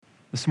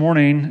This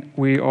morning,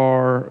 we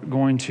are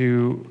going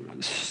to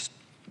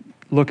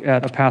look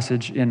at a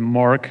passage in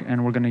Mark,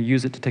 and we're going to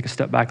use it to take a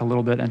step back a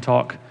little bit and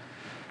talk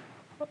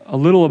a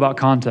little about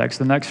context.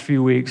 The next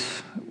few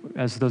weeks,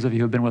 as those of you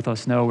who have been with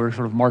us know, we're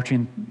sort of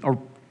marching,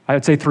 or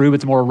I'd say through, but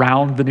it's more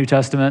around the New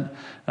Testament,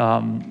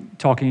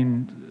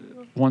 talking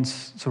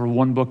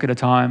one book at a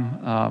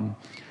time,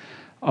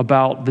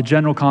 about the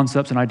general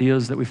concepts and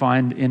ideas that we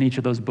find in each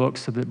of those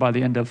books, so that by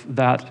the end of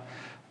that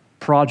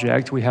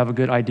project, we have a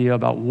good idea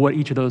about what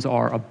each of those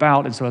are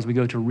about, and so as we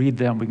go to read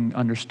them, we can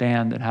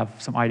understand and have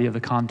some idea of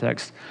the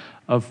context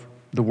of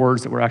the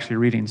words that we're actually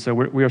reading. So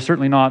we are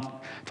certainly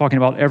not talking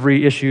about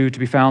every issue to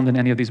be found in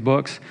any of these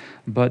books,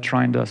 but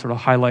trying to sort of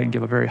highlight and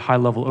give a very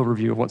high-level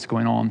overview of what's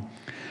going on.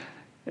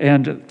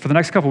 And for the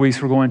next couple of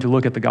weeks, we're going to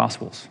look at the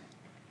Gospels.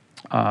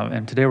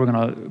 And today we're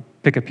going to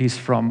pick a piece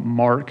from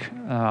Mark,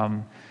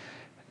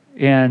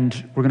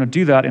 and we're going to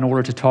do that in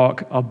order to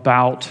talk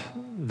about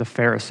the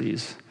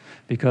Pharisees,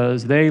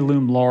 because they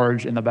loom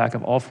large in the back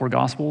of all four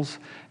Gospels.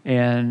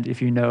 And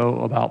if you know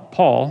about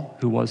Paul,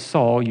 who was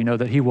Saul, you know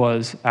that he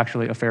was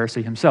actually a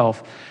Pharisee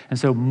himself. And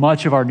so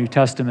much of our New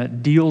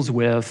Testament deals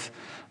with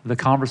the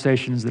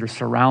conversations that are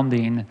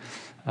surrounding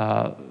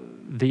the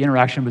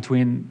interaction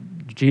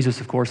between Jesus,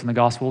 of course, in the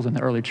Gospels and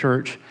the early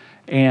church,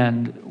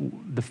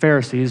 and the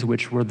Pharisees,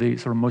 which were the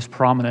sort of most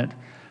prominent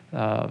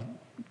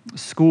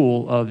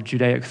school of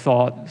Judaic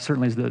thought,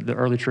 certainly as the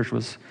early church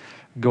was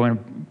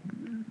going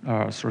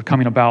sort of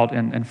coming about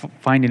and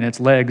finding its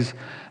legs.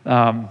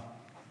 And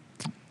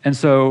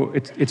so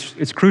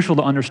it's crucial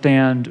to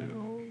understand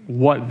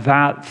what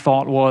that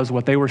thought was,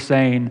 what they were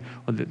saying,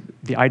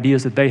 the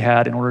ideas that they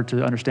had, in order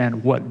to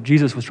understand what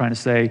Jesus was trying to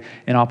say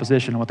in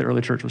opposition, and what the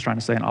early church was trying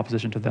to say in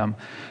opposition to them.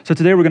 So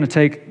today we're going to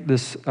take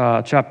this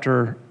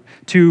chapter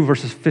 2,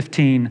 verses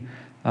 15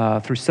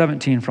 through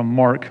 17 from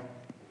Mark,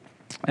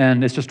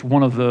 and it's just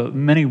one of the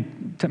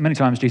many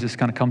times Jesus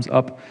kind of comes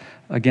up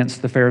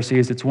against the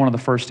Pharisees. It's one of the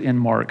first in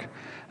Mark,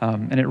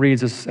 and it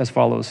reads as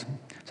follows.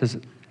 It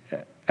says,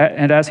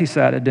 "And as he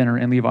sat at dinner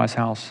in Levi's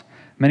house,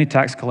 many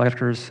tax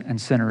collectors and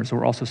sinners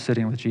were also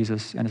sitting with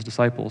Jesus and his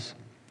disciples,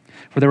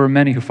 for there were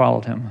many who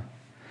followed him.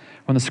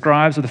 When the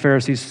scribes of the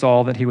Pharisees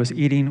saw that he was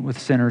eating with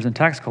sinners and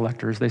tax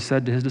collectors, they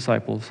said to his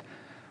disciples,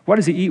 'Why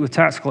does he eat with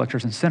tax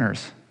collectors and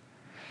sinners?'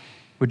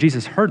 When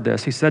Jesus heard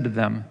this, he said to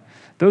them,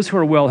 'Those who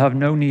are well have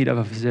no need of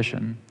a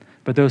physician,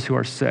 but those who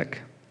are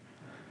sick.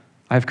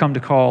 I have come to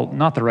call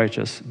not the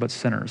righteous, but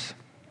sinners.'"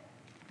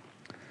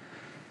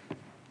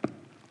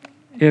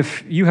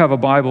 If you have a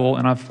Bible,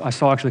 and I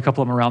saw actually a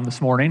couple of them around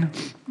this morning,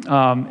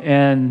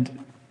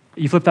 and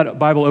you flip that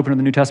Bible open to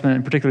the New Testament,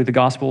 and particularly the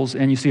Gospels,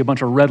 and you see a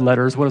bunch of red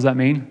letters, what does that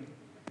mean?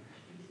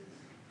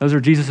 Those are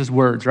Jesus'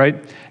 words, right?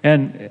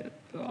 And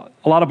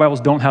a lot of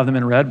Bibles don't have them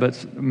in red,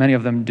 but many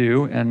of them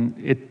do, and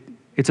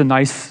it's a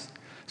nice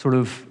sort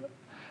of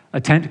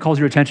calls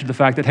your attention to the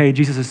fact that, hey,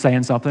 Jesus is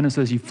saying something, and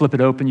so as you flip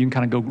it open, you can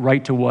kind of go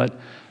right to what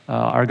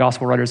our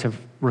gospel writers have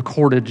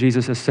recorded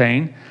Jesus is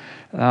saying.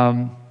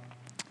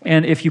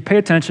 And if you pay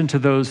attention to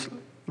those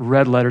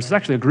red letters, it's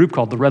actually a group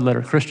called the Red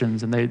Letter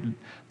Christians, and they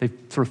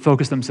sort of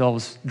focus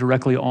themselves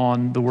directly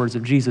on the words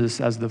of Jesus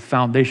as the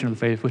foundation of the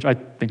faith, which I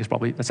think is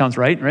probably, that sounds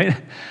right?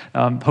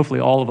 Hopefully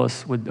all of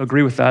us would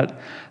agree with that.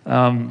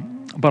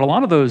 But a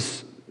lot of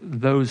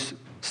those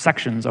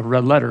sections of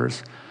red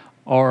letters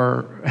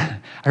are, I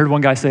heard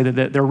one guy say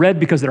that they're red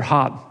because they're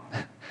hot.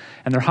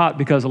 And they're hot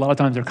because a lot of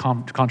times they're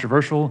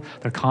controversial,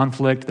 they're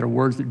conflict, they're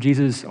words that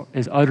Jesus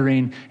is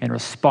uttering in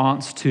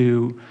response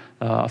to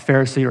a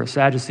Pharisee or a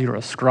Sadducee or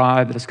a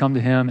scribe that has come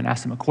to him and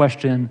asked him a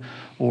question,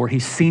 or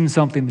he's seen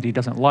something that he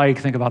doesn't like.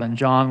 Think about in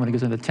John when he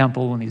goes into the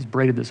temple and he's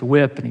braided this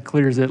whip and he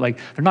clears it. Like,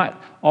 they're not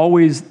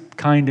always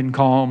kind and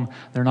calm.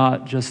 They're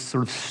not just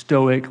sort of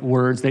stoic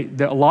words.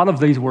 A lot of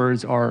these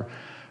words are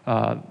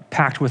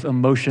packed with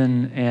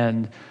emotion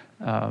and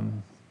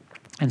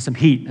some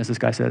heat, as this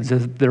guy said. It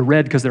says they're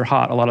red because they're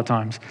hot a lot of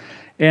times.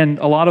 And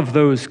a lot of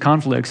those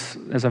conflicts,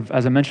 as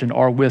I mentioned,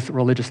 are with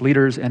religious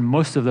leaders, and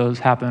most of those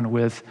happen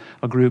with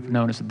a group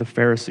known as the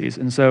Pharisees.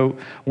 And so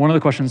one of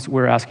the questions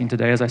we're asking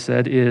today, as I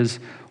said, is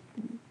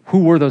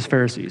who were those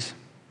Pharisees?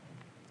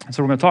 And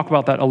so we're going to talk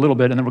about that a little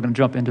bit, and then we're going to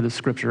jump into the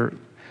scripture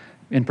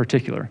in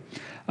particular.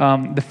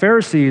 The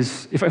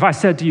Pharisees, if I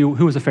said to you,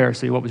 who was a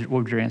Pharisee, what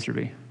would your answer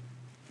be?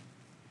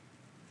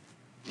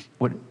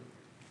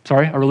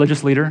 A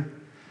religious leader?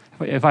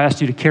 If I asked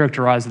you to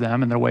characterize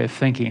them and their way of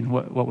thinking,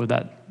 what would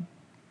that?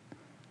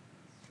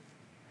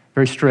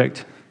 Very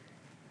strict.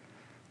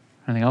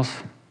 Anything else?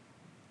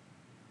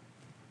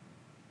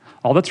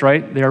 All that's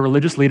right. They are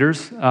religious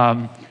leaders,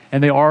 and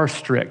they are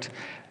strict.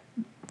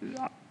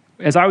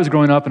 As I was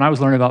growing up and I was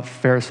learning about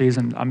Pharisees,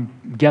 and I'm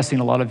guessing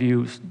a lot of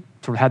you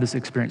sort of had this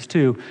experience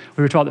too,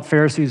 we were taught that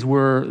Pharisees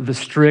were the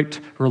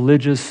strict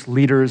religious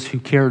leaders who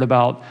cared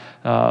about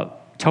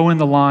toeing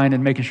the line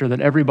and making sure that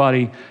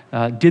everybody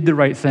did the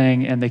right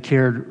thing, and they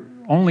cared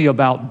only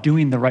about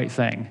doing the right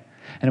thing.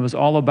 And it was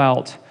all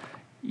about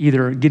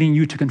either getting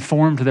you to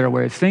conform to their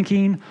way of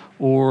thinking,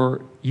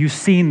 or you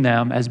seeing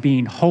them as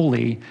being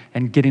holy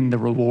and getting the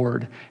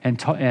reward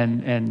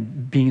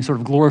and being sort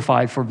of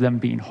glorified for them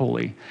being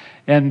holy.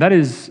 And that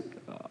is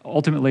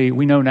ultimately,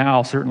 we know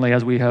now, certainly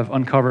as we have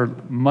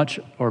uncovered much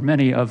or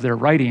many of their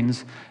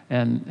writings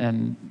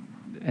and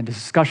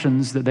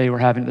discussions that they were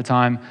having at the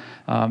time,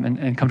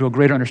 and come to a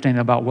greater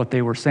understanding about what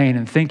they were saying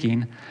and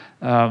thinking.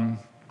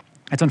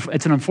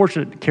 It's an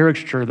unfortunate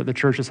caricature that the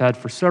church has had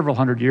for several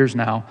hundred years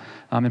now,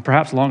 and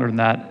perhaps longer than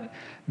that.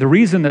 The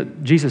reason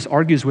that Jesus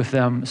argues with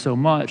them so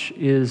much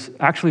is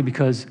actually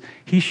because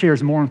he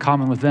shares more in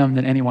common with them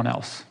than anyone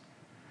else.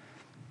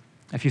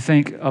 If you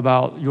think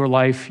about your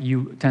life,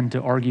 you tend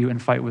to argue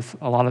and fight with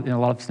in a lot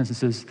of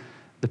instances,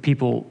 the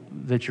people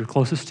that you're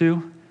closest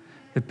to.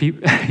 The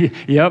people,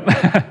 yep.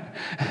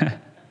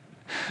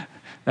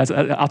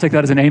 I'll take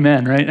that as an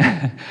amen,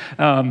 right?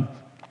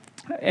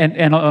 And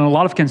in a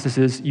lot of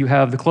instances, you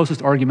have the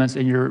closest arguments,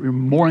 and you're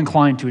more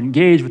inclined to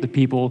engage with the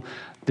people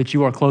that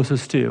you are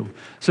closest to.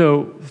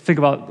 So think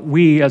about,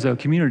 we as a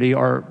community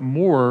are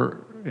more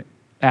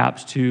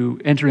apt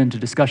to enter into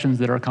discussions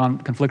that are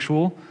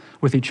conflictual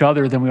with each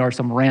other than we are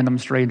some random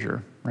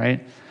stranger,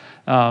 right?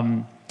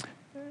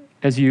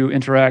 As you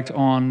interact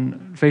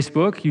on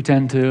Facebook, you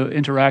tend to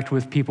interact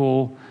with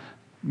people.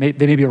 They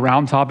may be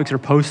around topics or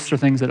posts or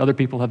things that other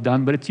people have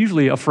done, but it's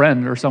usually a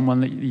friend or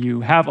someone that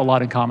you have a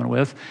lot in common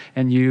with,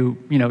 and you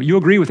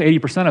agree with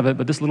 80% of it,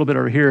 but this little bit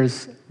over here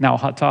is now a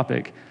hot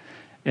topic.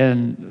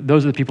 And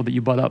those are the people that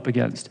you butt up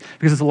against,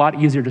 because it's a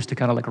lot easier just to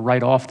kind of like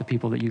write off the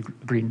people that you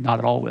agree not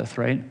at all with,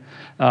 right?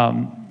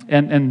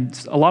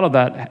 And a lot of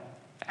that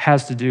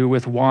has to do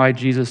with why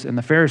Jesus and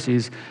the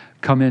Pharisees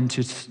come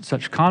into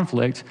such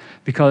conflict,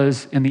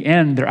 because in the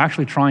end, they're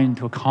actually trying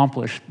to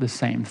accomplish the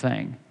same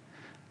thing.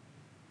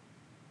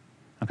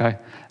 Okay?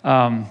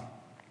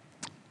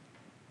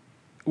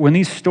 When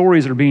these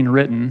stories are being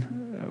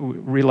written, we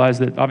realize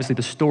that obviously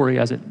the story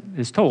as it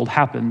is told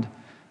happened,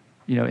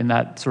 in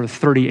that sort of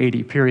 30,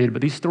 80 period,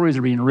 but these stories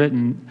are being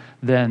written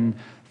then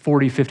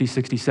 40, 50,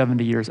 60,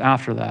 70 years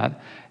after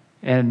that.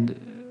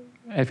 And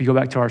if you go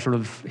back to our sort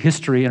of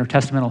history,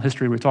 intertestamental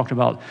history, we talked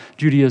about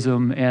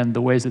Judaism and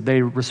the ways that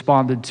they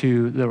responded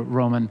to the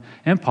Roman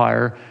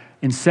Empire.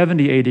 In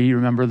 70 AD, you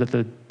remember that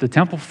the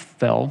temple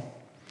fell.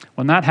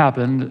 When that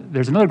happened,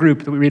 there's another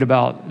group that we read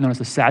about known as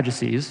the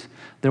Sadducees.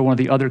 They're one of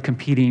the other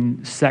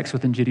competing sects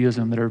within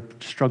Judaism that are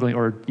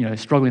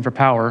struggling for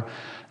power.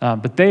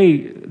 But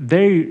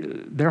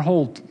their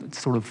whole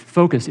sort of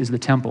focus is the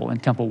temple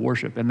and temple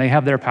worship, and they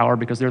have their power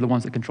because they're the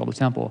ones that control the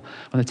temple.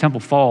 When the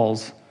temple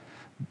falls,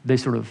 they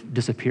sort of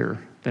disappear.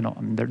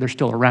 They're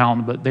still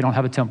around, but they don't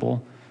have a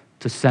temple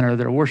to center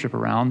their worship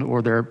around,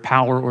 or their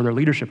power or their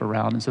leadership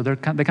around, and so they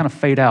kind of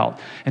fade out.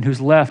 And who's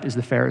left is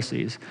the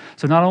Pharisees.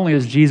 So not only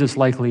is Jesus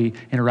likely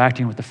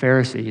interacting with the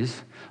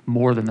Pharisees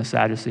more than the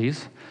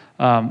Sadducees,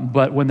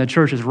 but when the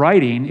church is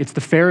writing, it's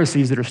the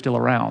Pharisees that are still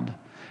around.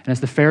 And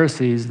it's the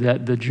Pharisees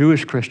that the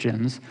Jewish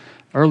Christians,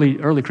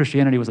 early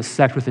Christianity was a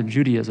sect within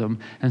Judaism,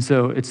 and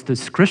so it's the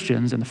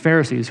Christians and the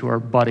Pharisees who are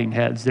butting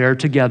heads. They're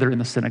together in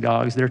the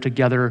synagogues, they're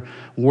together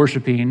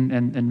worshiping,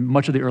 and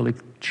much of the early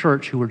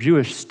church who were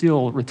Jewish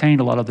still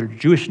retained a lot of their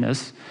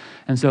Jewishness,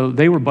 and so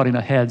they were butting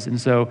heads. And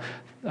so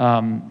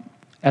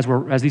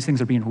as these things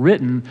are being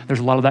written, there's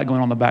a lot of that going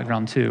on in the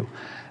background too.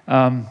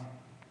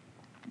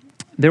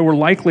 There were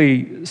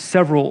likely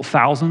several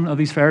thousand of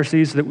these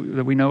Pharisees that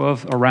we know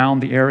of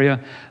around the area.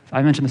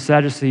 I mentioned the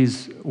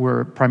Sadducees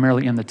were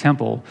primarily in the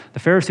temple. The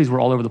Pharisees were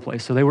all over the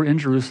place. So they were in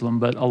Jerusalem,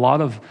 but a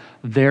lot of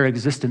their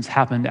existence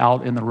happened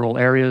out in the rural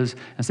areas,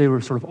 and so they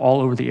were sort of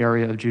all over the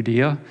area of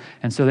Judea.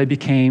 And so they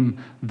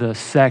became the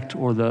sect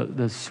or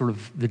the sort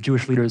of the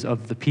Jewish leaders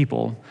of the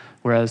people,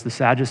 whereas the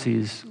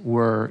Sadducees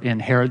were in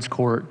Herod's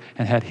court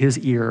and had his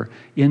ear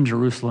in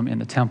Jerusalem in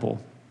the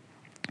temple.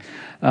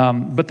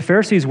 But the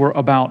Pharisees were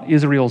about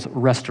Israel's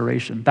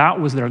restoration. That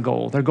was their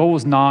goal. Their goal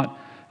was not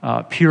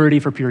purity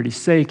for purity's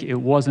sake. It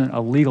wasn't a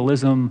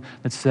legalism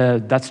that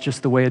said, that's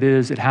just the way it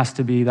is, it has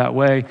to be that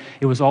way.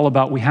 It was all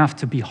about, we have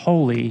to be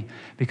holy,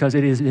 because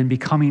it is in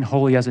becoming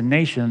holy as a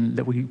nation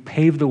that we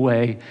pave the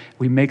way,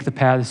 we make the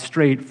path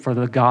straight for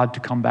the God to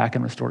come back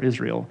and restore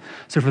Israel.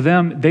 So for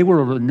them, they were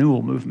a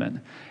renewal movement.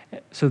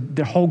 So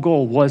their whole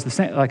goal was the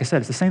same. Like I said,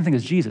 it's the same thing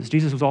as Jesus.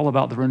 Jesus was all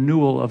about the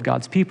renewal of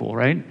God's people,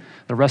 right?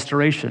 The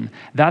restoration.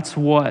 That's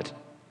what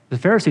the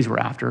Pharisees were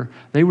after.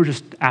 They were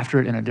just after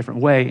it in a different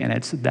way, and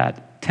it's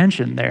that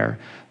tension there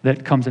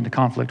that comes into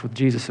conflict with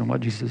Jesus and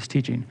what Jesus is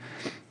teaching.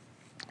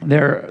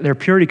 Their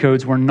purity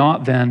codes were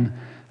not then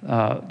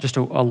just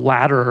a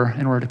ladder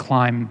in order to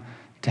climb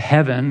to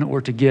heaven or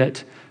to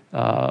get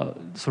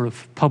sort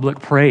of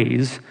public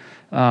praise.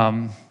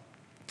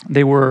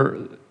 They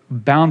were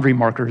boundary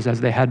markers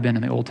as they had been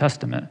in the Old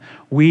Testament.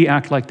 We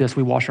act like this.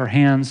 We wash our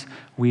hands.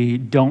 We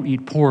don't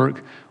eat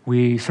pork.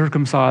 We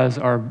circumcise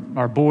our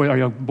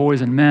young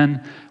boys and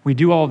men. We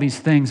do all these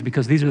things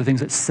because these are the things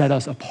that set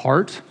us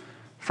apart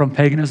from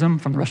paganism,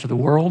 from the rest of the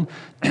world,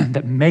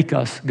 that make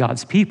us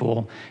God's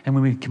people. And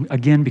when we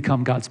again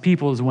become God's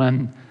people is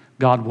when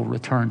God will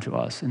return to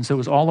us. And so it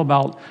was all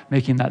about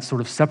making that sort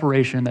of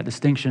separation, that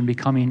distinction,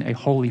 becoming a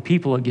holy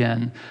people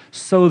again,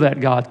 so that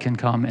God can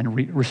come and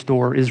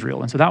restore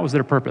Israel. And so that was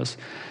their purpose.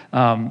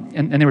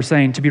 And they were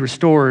saying, to be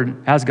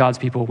restored as God's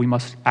people, we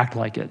must act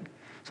like it.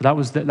 So that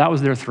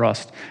was their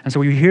thrust. And so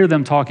we hear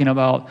them talking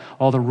about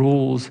all the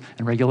rules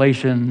and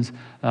regulations.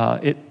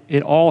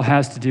 It all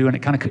has to do, and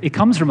it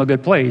comes from a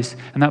good place,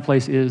 and that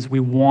place is we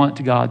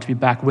want God to be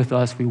back with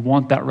us. We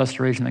want that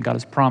restoration that God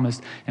has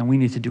promised, and we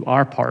need to do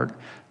our part.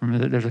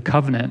 Remember that there's a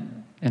covenant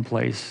in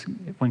place.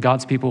 When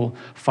God's people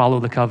follow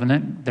the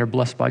covenant, they're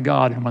blessed by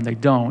God, and when they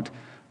don't,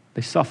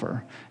 they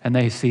suffer. And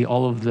they see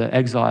all of the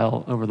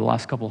exile over the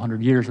last couple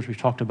hundred years, which we've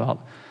talked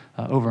about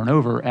over and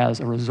over, as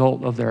a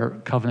result of their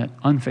covenant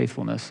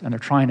unfaithfulness. And they're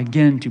trying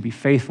again to be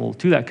faithful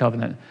to that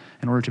covenant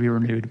in order to be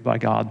renewed by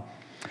God.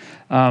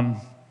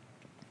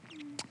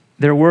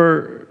 There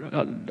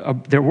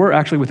were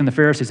actually within the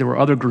Pharisees, there were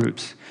other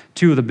groups.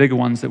 Two of the big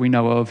ones that we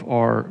know of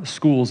are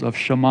schools of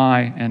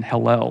Shammai and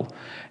Hillel.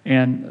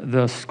 And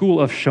the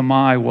school of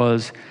Shammai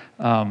was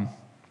a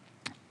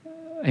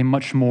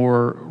much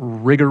more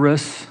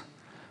rigorous,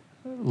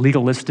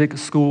 legalistic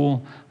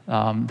school.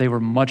 They were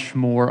much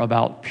more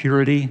about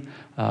purity.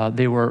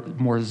 They were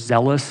more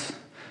zealous.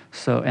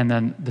 And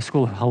then the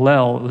school of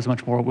Hillel was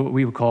much more what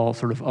we would call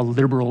sort of a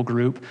liberal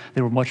group.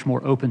 They were much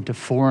more open to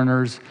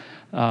foreigners.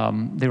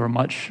 They were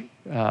much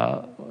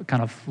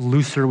kind of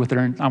looser with their,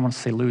 I don't want to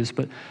say loose,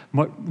 but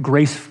more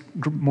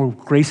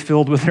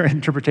grace-filled with their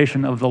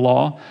interpretation of the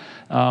law.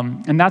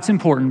 And that's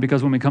important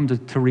because when we come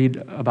to read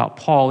about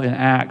Paul in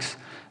Acts,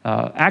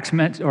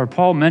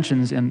 Paul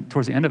mentions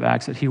towards the end of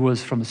Acts that he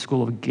was from the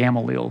school of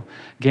Gamaliel.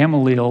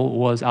 Gamaliel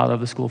was out of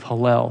the school of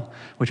Hillel,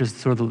 which is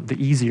sort of the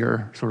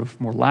easier, sort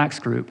of more lax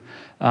group,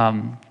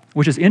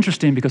 which is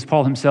interesting because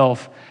Paul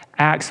himself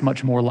acts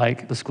much more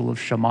like the school of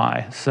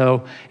Shammai.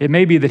 So it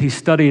may be that he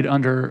studied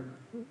under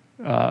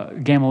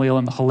Gamaliel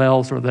and the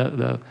Hillel, sort of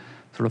the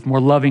sort of more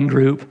loving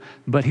group,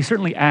 but he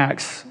certainly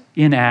acts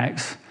in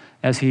Acts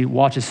as he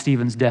watches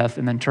Stephen's death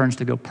and then turns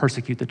to go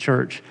persecute the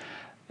church,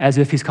 as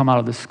if he's come out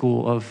of the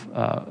school of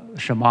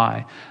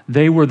Shammai.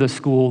 They were the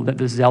school that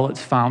the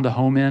zealots found a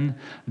home in.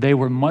 They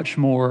were much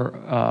more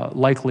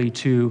likely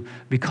to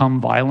become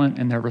violent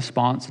in their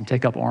response and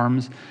take up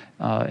arms.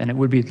 And it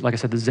would be, like I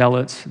said, the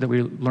zealots that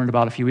we learned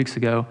about a few weeks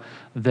ago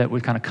that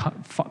would kind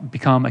of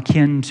become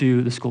akin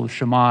to the school of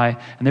Shammai.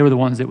 And they were the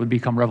ones that would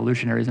become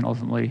revolutionaries and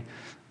ultimately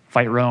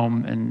fight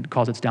Rome and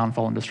cause its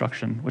downfall and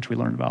destruction, which we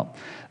learned about.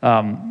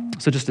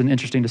 So just an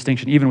interesting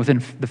distinction. Even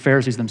within the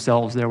Pharisees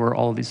themselves, there were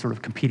all of these sort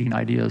of competing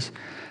ideas,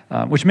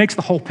 which makes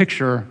the whole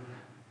picture,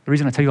 the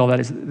reason I tell you all that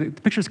is the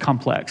picture is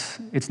complex.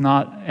 It's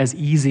not as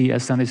easy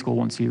as Sunday school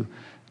wants you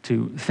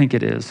to think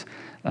it is.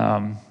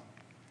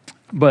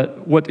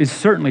 But what is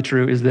certainly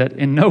true is that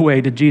in no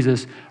way did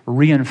Jesus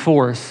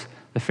reinforce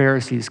the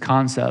Pharisees'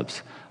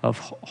 concepts of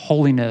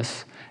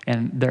holiness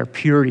and their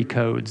purity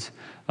codes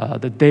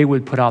that they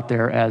would put out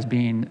there as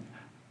being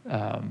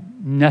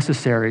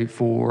necessary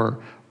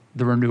for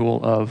the renewal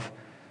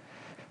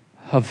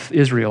of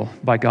Israel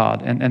by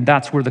God. And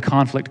that's where the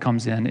conflict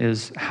comes in,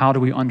 is how do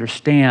we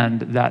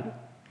understand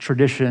that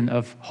tradition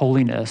of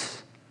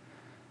holiness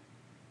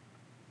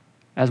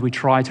as we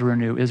try to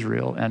renew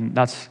Israel? And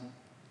that's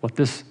what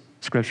this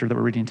scripture that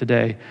we're reading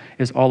today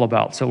is all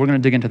about. So we're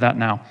going to dig into that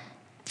now.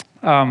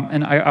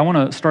 And I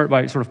want to start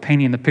by sort of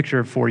painting the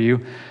picture for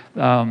you.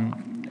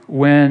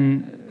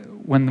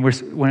 When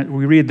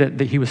we read that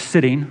he was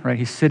sitting, right?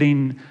 He's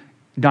sitting,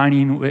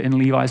 dining in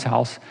Levi's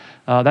house.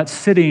 That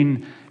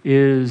sitting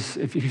is,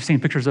 if you've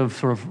seen pictures of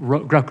sort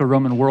of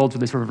Greco-Roman worlds where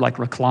they sort of like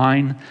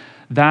recline,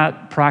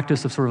 that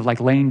practice of sort of like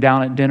laying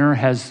down at dinner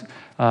has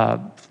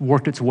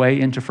worked its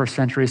way into first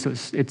century. So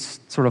it's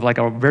sort of like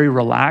a very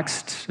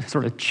relaxed,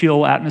 sort of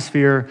chill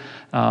atmosphere.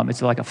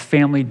 It's like a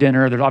family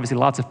dinner. There's obviously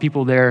lots of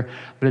people there,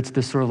 but it's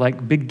this sort of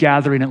like big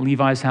gathering at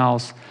Levi's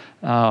house.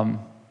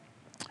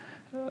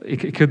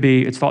 It could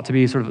be, it's thought to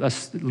be sort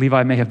of,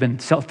 Levi may have been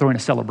throwing a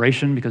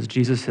celebration because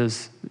Jesus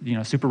has,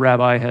 super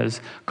rabbi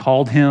has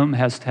called him,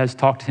 has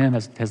talked to him,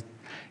 has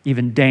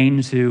even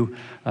deigned to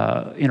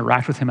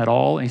interact with him at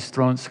all. And he's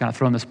kind of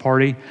thrown this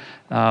party.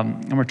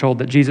 And we're told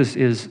that Jesus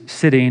is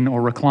sitting or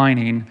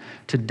reclining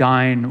to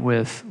dine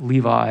with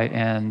Levi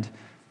and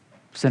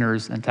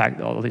sinners and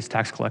all these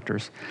tax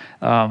collectors.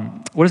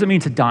 What does it mean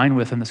to dine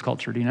with in this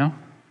culture? Do you know?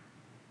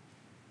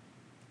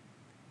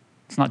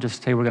 It's not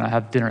just, hey, we're going to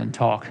have dinner and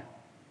talk.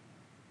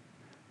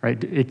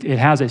 Right? It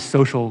has a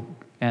social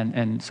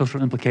and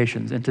social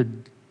implications. And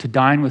to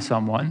dine with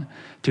someone,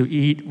 to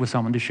eat with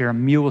someone, to share a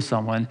meal with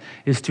someone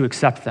is to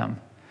accept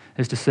them,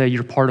 is to say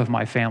you're part of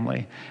my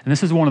family. And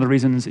this is one of the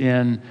reasons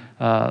in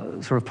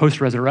sort of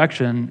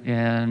post-resurrection,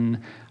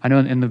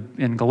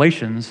 in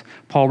Galatians,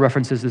 Paul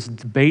references this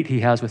debate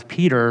he has with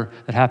Peter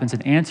that happens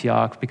in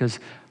Antioch, because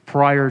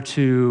prior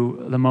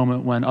to the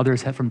moment when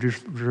others from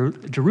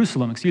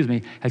Jerusalem,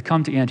 had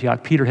come to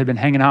Antioch, Peter had been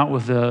hanging out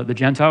with the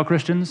Gentile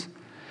Christians,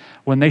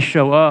 When they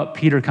show up,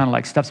 Peter kind of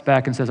like steps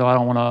back and says, "Oh, I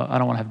don't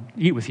want to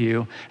eat with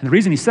you." And the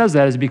reason he says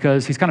that is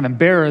because he's kind of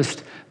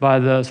embarrassed by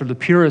the sort of the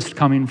purist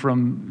coming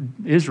from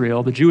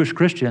Israel, the Jewish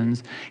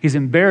Christians. He's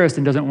embarrassed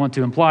and doesn't want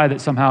to imply that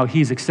somehow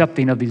he's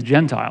accepting of these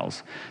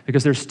Gentiles,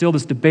 because there's still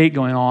this debate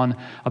going on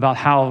about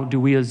how do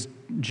we as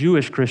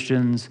Jewish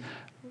Christians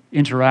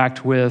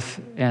interact with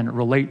and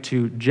relate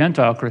to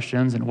Gentile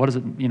Christians, and what is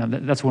it,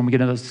 that's when we get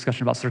into this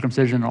discussion about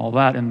circumcision and all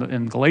that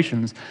in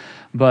Galatians.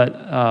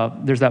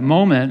 But there's that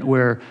moment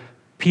where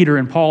Peter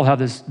and Paul have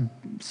this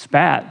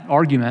spat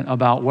argument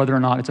about whether or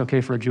not it's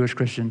okay for a Jewish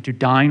Christian to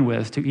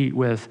eat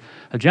with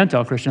a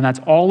Gentile Christian. That's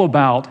all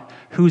about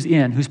who's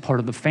part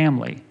of the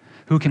family.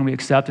 Who can we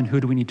accept and who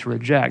do we need to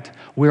reject?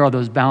 Where are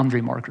those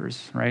boundary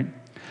markers, right?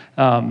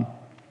 And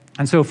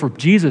so for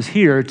Jesus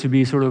here to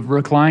be sort of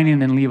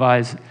reclining in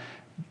Levi's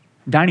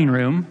dining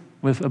room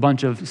with a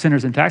bunch of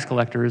sinners and tax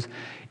collectors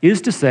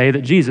is to say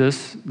that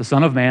Jesus, the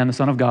Son of Man, the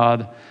Son of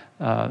God,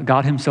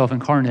 God himself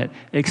incarnate,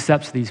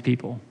 accepts these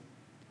people.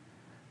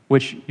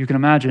 Which you can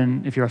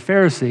imagine, if you're a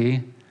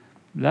Pharisee,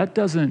 that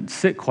doesn't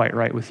sit quite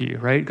right with you,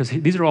 right? Because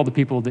these are all the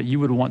people that you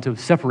would want to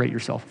separate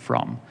yourself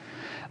from.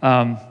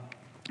 And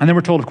then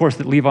we're told, of course,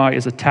 that Levi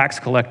is a tax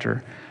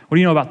collector. What do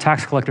you know about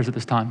tax collectors at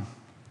this time?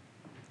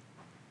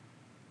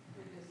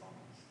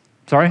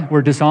 Sorry?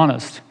 We're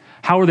dishonest.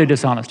 How are they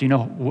dishonest? Do you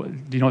know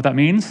what that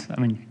means? I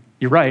mean,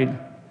 you're right.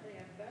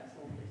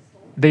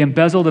 They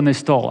embezzled and they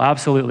stole,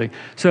 absolutely.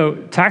 So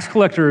tax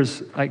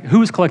collectors, like,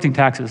 who is collecting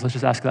taxes? Let's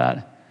just ask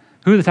that.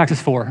 Who are the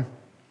taxes for?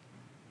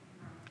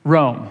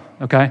 Rome,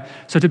 okay?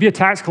 So to be a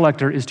tax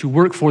collector is to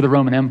work for the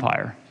Roman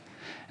Empire.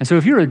 And so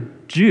if you're a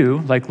Jew,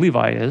 like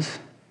Levi is,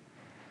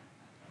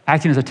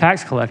 acting as a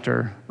tax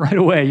collector, right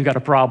away you got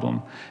a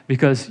problem,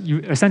 because you're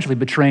essentially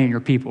betraying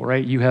your people,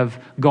 right? You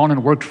have gone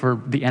and worked for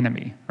the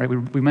enemy, right?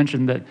 We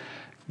mentioned that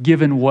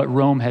given what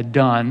Rome had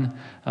done,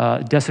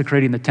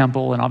 desecrating the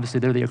temple, and obviously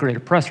they're the great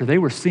oppressor, they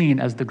were seen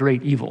as the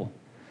great evil.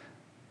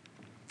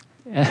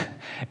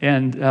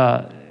 And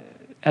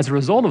as a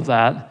result of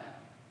that,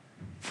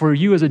 for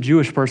you as a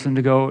Jewish person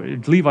to go,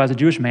 Levi as a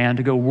Jewish man,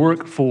 to go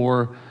work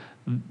for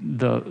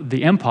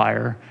the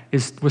empire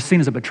was seen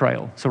as a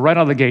betrayal. So right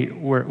out of the gate,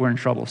 we're in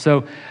trouble.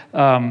 So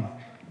tax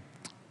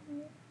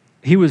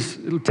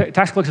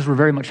collectors were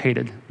very much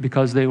hated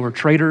because they were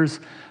traitors,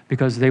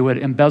 because they would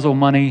embezzle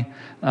money.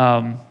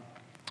 But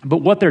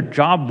what their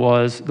job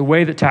was, the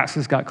way that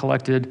taxes got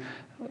collected,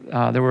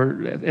 there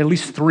were at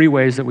least three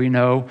ways that we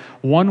know.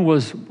 One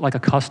was like a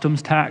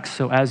customs tax.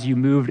 So as you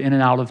moved in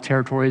and out of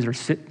territories or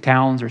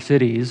towns or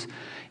cities,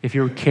 if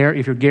you're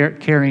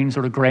carrying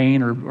sort of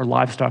grain or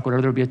livestock,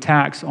 whatever, there would be a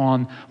tax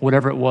on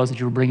whatever it was that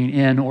you were bringing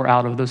in or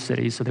out of those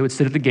cities. So they would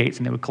sit at the gates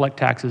and they would collect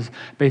taxes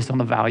based on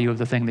the value of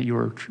the thing that you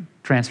were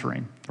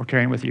transferring or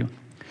carrying with you.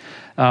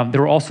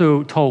 There were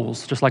also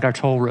tolls, just like our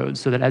toll roads,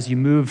 so that as you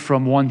moved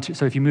from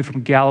if you moved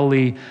from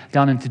Galilee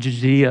down into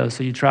Judea,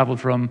 so you traveled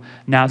from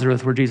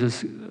Nazareth, where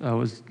Jesus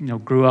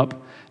grew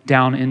up,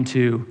 down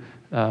into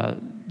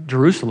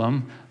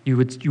Jerusalem, you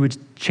would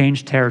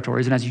change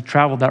territories, and as you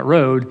traveled that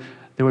road,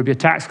 there would be a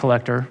tax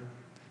collector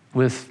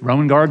with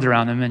Roman guards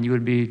around him, and you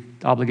would be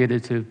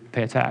obligated to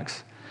pay a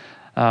tax.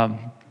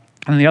 And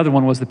the other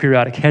one was the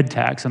periodic head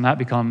tax, and that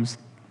becomes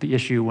the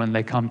issue when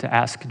they come to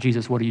ask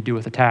Jesus, what do you do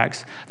with the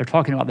tax? They're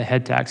talking about the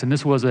head tax, and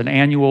this was an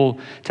annual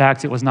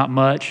tax. It was not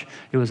much.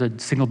 It was a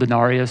single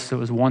denarius, so it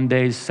was 1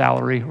 day's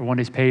salary or 1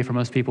 day's pay for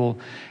most people,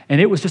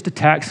 and it was just a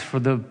tax for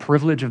the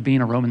privilege of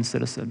being a Roman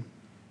citizen.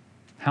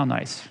 How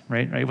nice,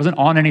 right? It wasn't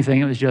on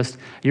anything. It was just,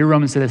 you're a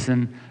Roman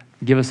citizen,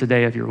 give us a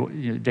day of your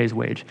day's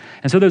wage.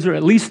 And so those are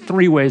at least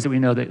three ways that we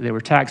know that they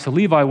were taxed. So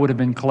Levi would have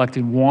been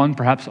collecting one,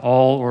 perhaps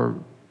all, or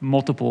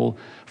multiple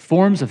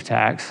forms of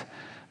tax.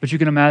 But you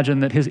can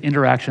imagine that his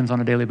interactions on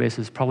a daily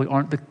basis probably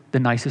aren't the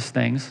nicest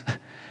things,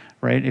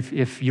 right?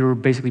 If you're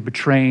basically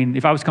betraying,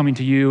 if I was coming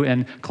to you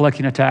and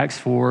collecting a tax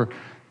for,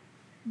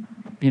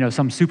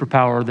 some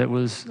superpower that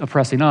was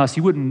oppressing us,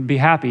 you wouldn't be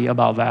happy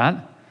about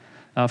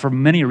that for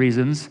many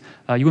reasons.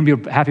 You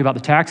wouldn't be happy about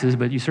the taxes,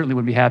 but you certainly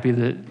wouldn't be happy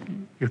that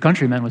your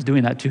countryman was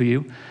doing that to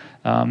you.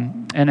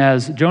 And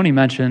as Joni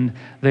mentioned,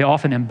 they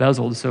often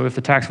embezzled. So if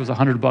the tax was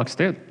 $100,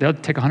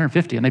 they'd take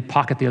 150 and they'd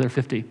pocket the other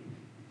 50.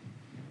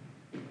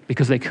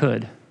 Because they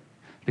could,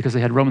 because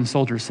they had Roman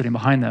soldiers sitting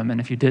behind them,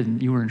 and if you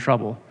didn't, you were in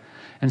trouble.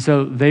 And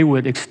so they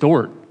would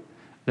extort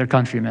their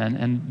countrymen,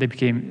 and they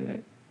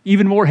became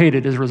even more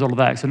hated as a result of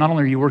that. So not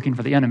only are you working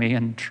for the enemy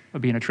and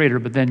being a traitor,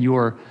 but then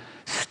you're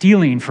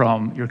stealing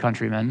from your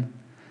countrymen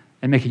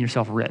and making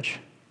yourself rich.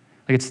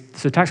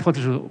 So tax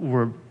collectors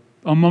were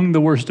among the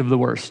worst of the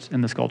worst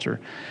in this culture.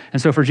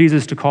 And so for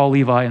Jesus to call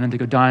Levi and then to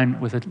go dine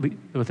with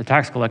a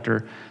tax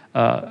collector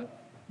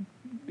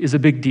is a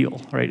big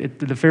deal, right?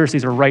 The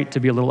Pharisees are right to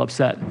be a little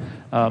upset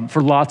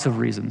for lots of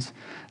reasons.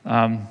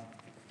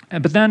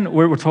 But then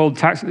we're told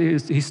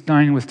he's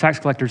dining with tax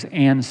collectors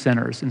and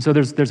sinners. And so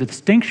there's a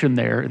distinction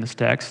there in this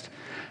text.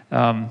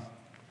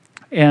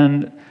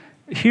 And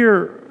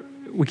here,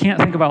 we can't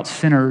think about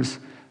sinners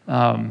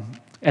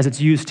as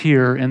it's used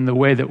here in the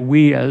way that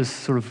we as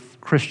sort of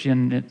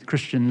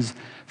Christians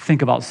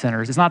think about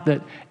sinners. It's not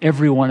that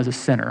everyone is a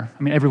sinner.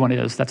 I mean, everyone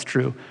is, that's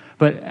true.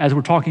 But as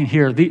we're talking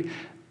here,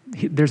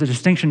 there's a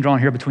distinction drawn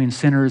here between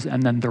sinners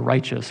and then the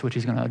righteous, which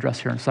he's going to address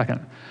here in a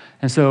second.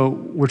 And so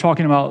we're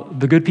talking about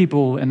the good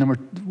people, and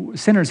then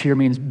sinners here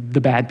means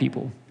the bad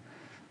people.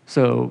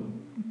 So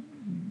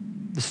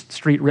the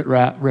street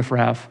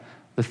riffraff,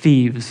 the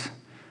thieves,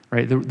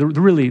 right? The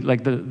really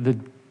like the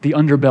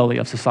underbelly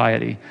of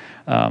society.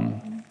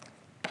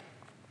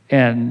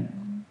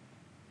 And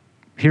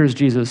here's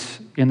Jesus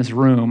in this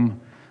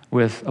room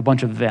with a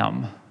bunch of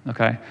them,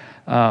 okay?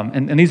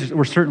 And these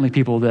were certainly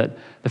people that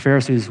the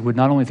Pharisees would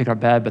not only think are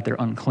bad, but they're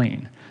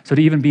unclean. So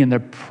to even be in their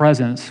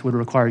presence would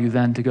require you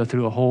then to go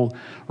through a whole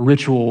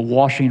ritual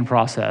washing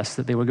process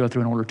that they would go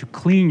through in order to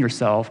clean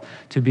yourself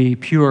to be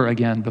pure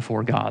again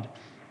before God.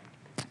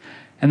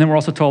 And then we're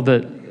also told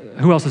that,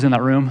 who else is in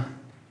that room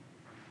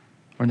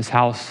or in this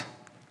house?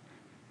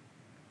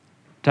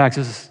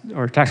 Tax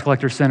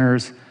collectors,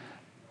 sinners,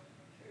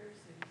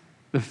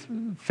 the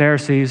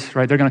Pharisees,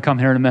 right? They're going to come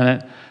here in a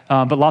minute,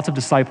 but lots of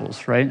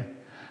disciples, right?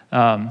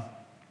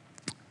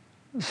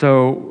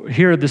 So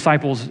here,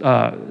 disciples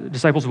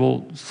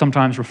will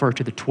sometimes refer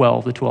to the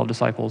 12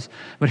 disciples,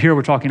 but here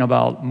we're talking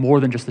about more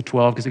than just the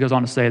 12, because it goes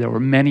on to say there were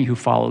many who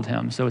followed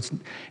him. So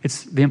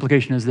it's the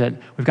implication is that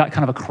we've got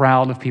kind of a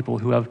crowd of people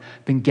who have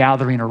been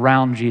gathering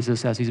around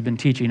Jesus as he's been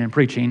teaching and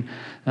preaching,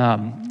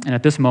 and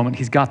at this moment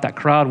he's got that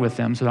crowd with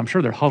him. So I'm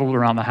sure they're huddled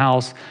around the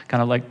house,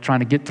 kind of like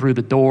trying to get through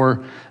the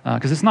door,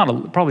 because it's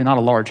probably not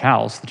a large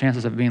house. The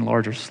chances of it being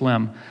large are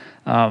slim,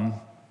 and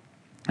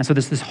so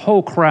there's this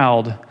whole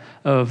crowd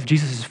of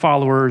Jesus'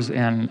 followers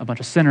and a bunch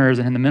of sinners,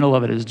 and in the middle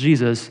of it is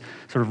Jesus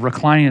sort of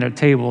reclining at a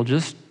table,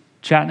 just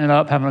chatting it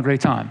up, having a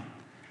great time,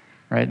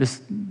 right?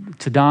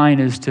 To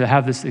dine is to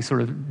have this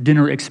sort of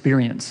dinner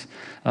experience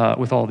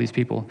with all these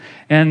people.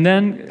 And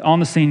then on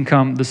the scene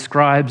come the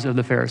scribes of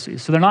the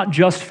Pharisees. So they're not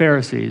just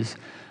Pharisees,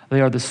 they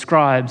are the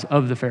scribes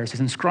of the Pharisees.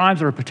 And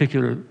scribes are a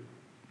particular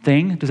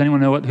thing. Does anyone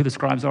know who the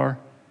scribes are?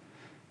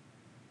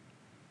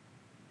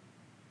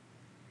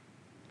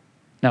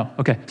 No,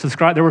 okay. So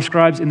there were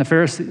scribes in the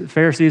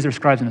Pharisees, there were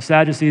scribes in the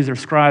Sadducees, there were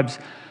scribes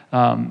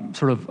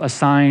sort of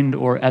assigned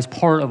or as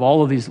part of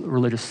all of these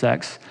religious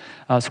sects.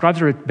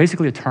 Scribes are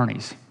basically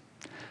attorneys.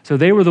 So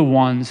they were the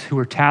ones who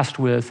were tasked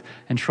with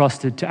and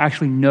trusted to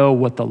actually know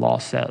what the law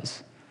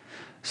says.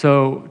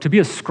 So to be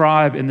a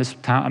scribe in this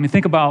time, I mean,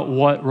 think about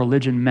what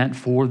religion meant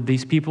for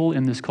these people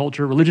in this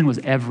culture. Religion was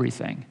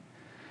everything.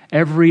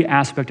 Every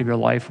aspect of your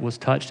life was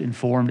touched,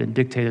 informed, and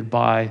dictated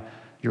by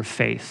your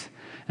faith.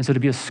 And so to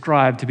be a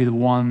scribe, to be the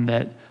one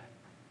that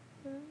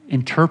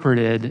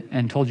interpreted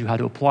and told you how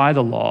to apply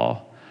the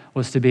law,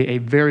 was to be a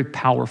very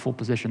powerful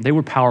position. They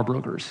were power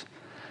brokers.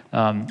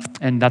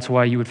 And that's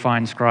why you would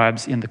find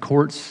scribes in the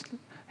courts.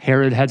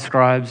 Herod had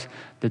scribes.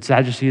 The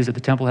Sadducees at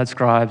the temple had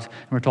scribes.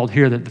 And we're told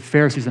here that the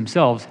Pharisees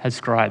themselves had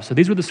scribes. So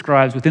these were the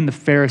scribes within the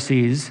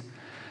Pharisees.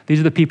 These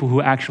are the people who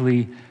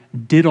actually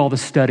did all the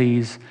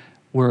studies,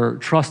 were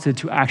trusted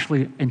to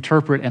actually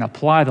interpret and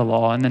apply the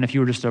law. And then if you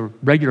were just a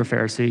regular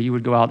Pharisee, you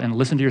would go out and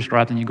listen to your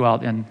scribe, and you go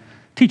out and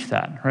teach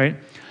that, right?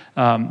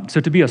 So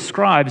to be a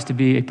scribe is to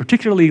be a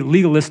particularly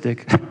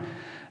legalistic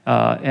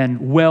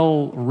and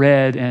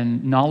well-read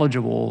and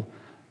knowledgeable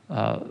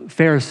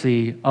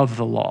Pharisee of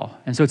the law.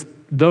 And so it's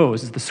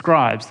the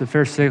scribes, the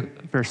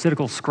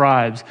Pharisaical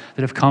scribes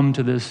that have come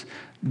to this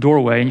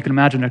doorway. And you can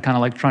imagine they're kind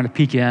of like trying to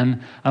peek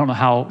in. I don't know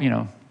how,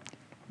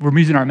 we're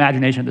using our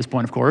imagination at this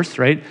point, of course,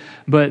 right?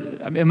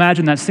 But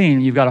imagine that scene.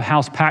 You've got a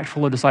house packed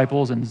full of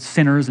disciples and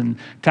sinners and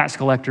tax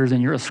collectors,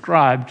 and you're a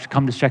scribe to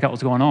come to check out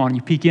what's going on.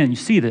 You peek in, you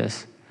see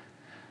this.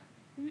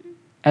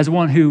 As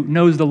one who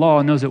knows the law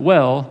and knows it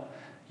well,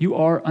 you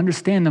are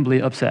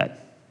understandably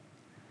upset,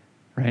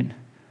 right?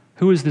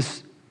 Who is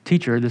this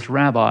teacher, this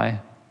rabbi,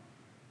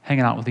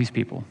 hanging out with these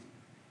people?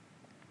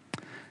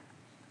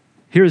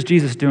 Here's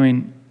Jesus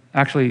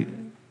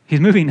he's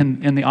moving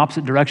in the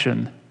opposite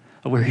direction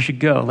of where he should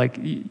go. Like,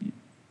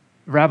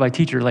 rabbi,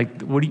 teacher,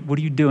 like, what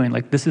are you doing?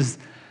 Like, this is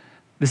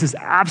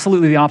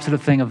absolutely the opposite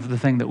of the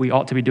thing that we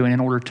ought to be doing in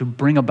order to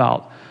bring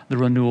about the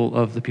renewal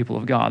of the people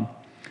of God.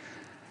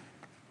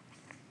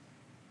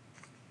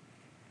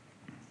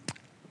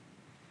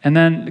 And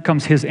then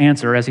comes his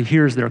answer as he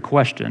hears their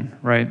question,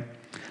 right?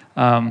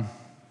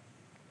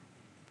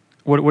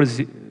 What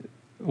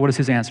is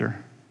his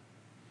answer?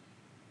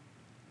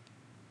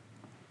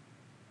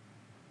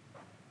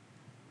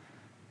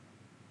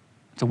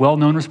 It's a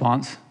well-known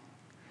response,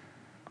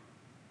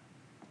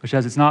 which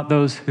says it's not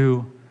those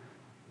who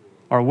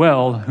are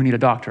well who need a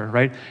doctor,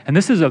 right? And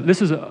this is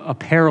a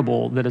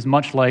parable that is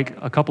much like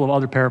a couple of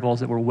other parables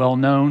that were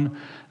well-known,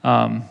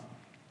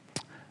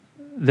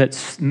 that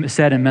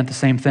said and meant the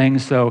same thing.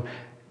 So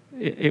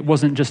it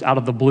wasn't just out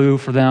of the blue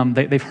for them.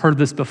 They've heard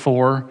this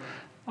before.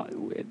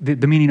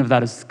 The meaning of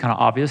that is kind of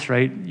obvious,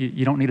 right?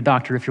 You don't need a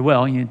doctor if you're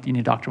well. You need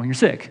a doctor when you're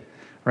sick,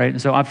 right?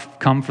 And so I've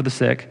come for the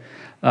sick.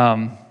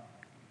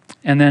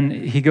 And then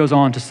he goes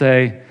on to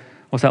say,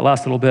 what's that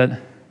last little bit?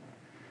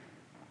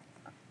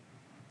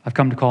 I've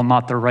come to call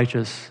not the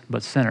righteous,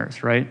 but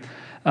sinners, right?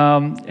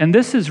 And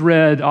this is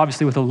read,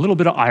 obviously, with a little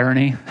bit of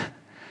irony,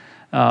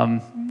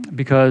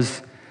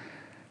 because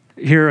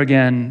here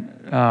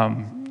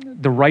again,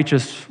 the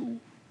righteous,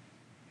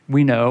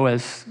 we know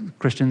as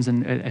Christians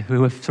and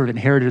who have sort of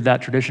inherited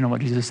that tradition of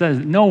what Jesus says,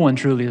 no one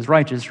truly is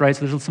righteous, right?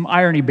 So there's some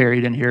irony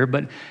buried in here,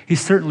 but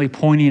he's certainly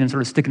pointing and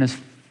sort of sticking his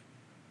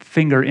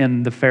finger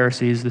in the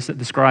Pharisees,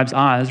 the scribes'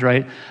 eyes,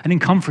 right? I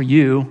didn't come for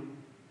you,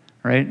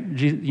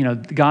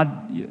 right?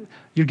 God,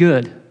 you're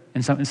good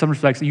in some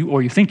respects,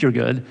 or you think you're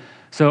good.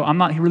 So I'm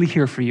not really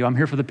here for you. I'm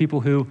here for the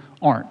people who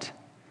aren't.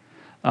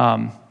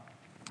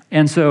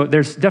 And so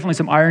there's definitely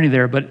some irony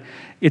there, but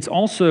it's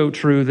also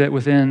true that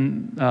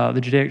within the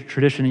Judaic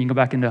tradition, and you can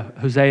go back into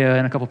Hosea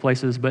and a couple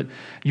places, but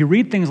you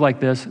read things like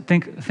this,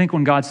 think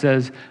when God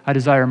says, I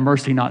desire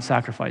mercy, not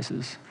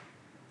sacrifices.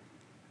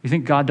 You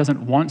think God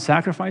doesn't want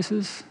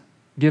sacrifices,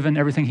 given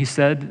everything he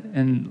said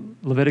in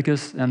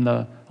Leviticus and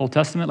the Old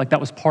Testament? Like that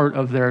was part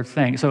of their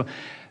thing. So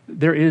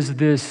there is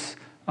this,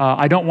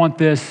 I don't want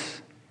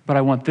this, but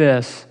I want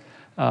this,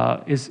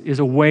 is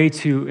a way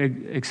to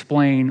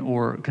explain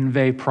or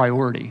convey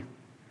priority,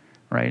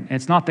 right? And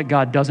it's not that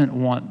God doesn't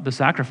want the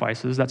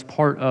sacrifices. That's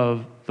part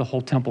of the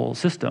whole temple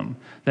system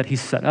that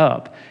he's set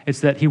up. It's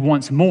that he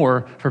wants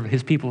more for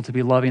his people to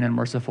be loving and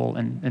merciful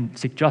and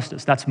seek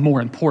justice. That's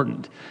more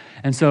important.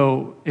 And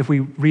so if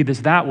we read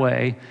this that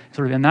way,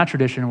 sort of in that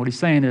tradition, what he's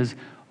saying is,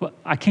 well,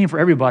 I came for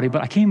everybody,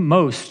 but I came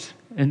most,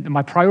 and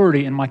my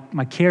priority and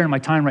my care and my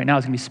time right now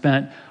is going to be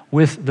spent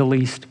with the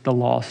least, the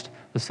lost,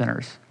 the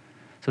sinners.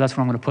 So that's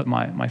where I'm going to put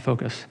my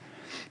focus.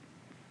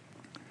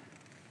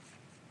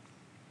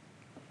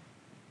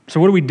 So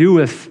what do we do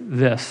with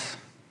this?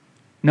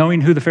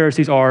 Knowing who the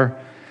Pharisees are,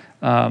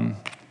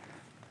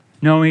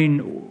 knowing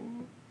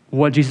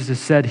what Jesus has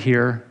said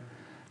here,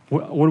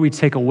 what do we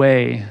take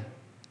away?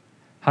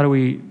 How do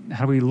we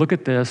look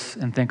at this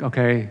and think,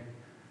 okay,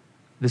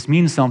 this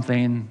means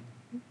something.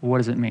 What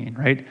does it mean,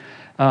 right?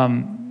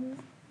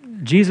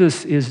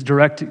 Jesus is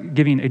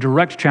giving a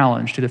direct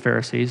challenge to the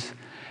Pharisees,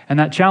 and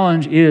that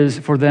challenge is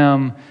for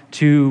them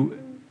to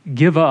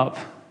give up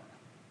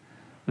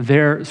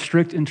their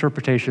strict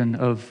interpretation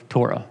of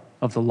Torah,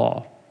 of the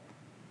law.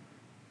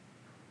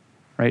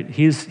 Right?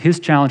 His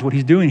challenge, what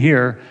he's doing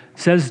here,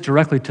 says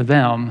directly to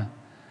them,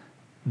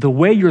 the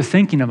way you're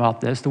thinking about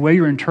this, the way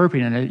you're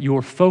interpreting it,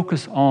 your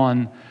focus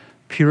on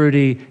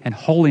purity and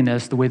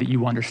holiness, the way that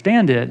you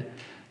understand it,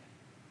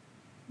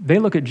 they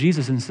look at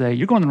Jesus and say,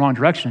 you're going in the wrong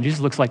direction. Jesus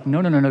looks like,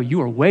 no,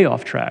 you are way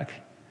off track.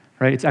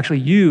 Right? It's actually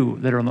you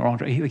that are on the wrong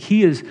track.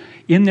 He is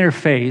in their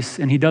face,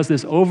 and he does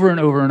this over and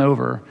over and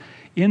over,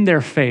 in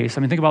their face. I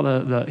mean, think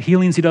about the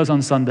healings he does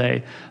on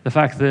Sunday, the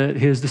fact that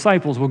his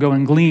disciples will go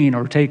and glean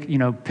or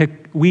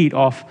pick wheat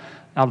out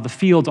of the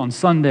fields on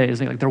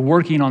Sundays. Like they're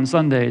working on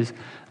Sundays,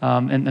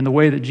 and the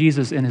way that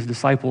Jesus and his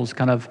disciples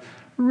kind of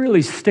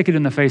really stick it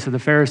in the face of the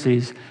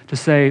Pharisees to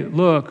say,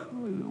 look,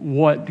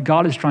 what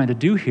God is trying to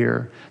do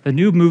here, the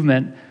new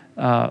movement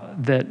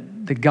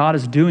that God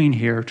is doing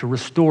here to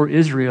restore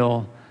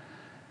Israel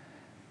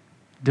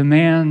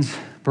demands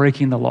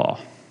breaking the law,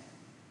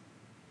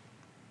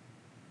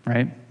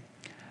 right?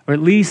 Or at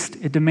least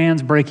it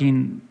demands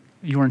breaking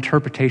your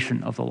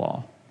interpretation of the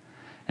law.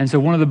 And so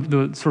one of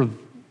the sort of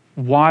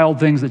wild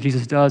things that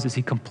Jesus does is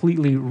he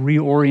completely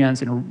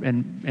reorients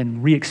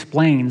and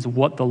re-explains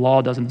what the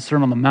law does. And the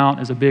Sermon on the Mount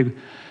is a big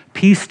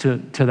piece to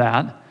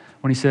that.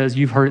 When he says,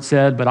 you've heard it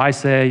said, but I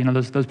say,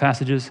 those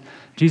passages,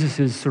 Jesus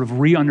is sort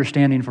of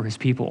re-understanding for his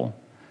people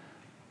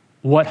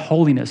what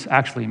holiness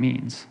actually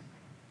means.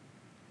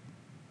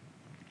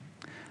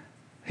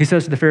 He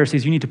says to the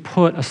Pharisees, you need to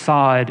put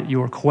aside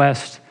your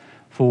quest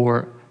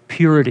for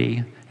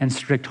purity and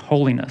strict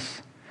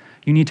holiness.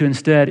 You need to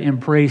instead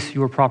embrace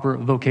your proper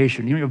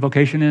vocation. You know what your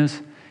vocation is?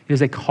 It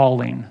is a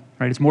calling,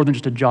 right? It's more than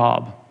just a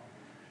job,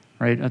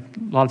 right? A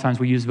lot of times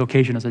we use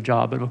vocation as a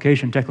job, but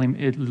vocation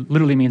technically, it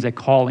literally means a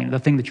calling, the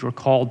thing that you are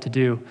called to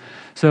do.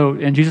 So,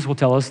 and Jesus will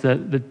tell us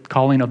that the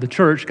calling of the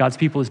church, God's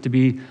people, is to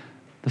be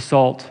the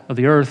salt of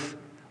the earth,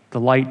 the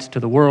light to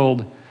the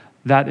world.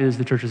 That is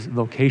the church's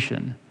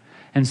vocation.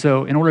 And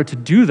so in order to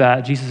do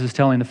that, Jesus is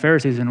telling the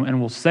Pharisees, and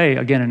we'll say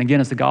again and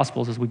again as the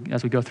Gospels,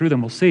 as we go through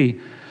them, we'll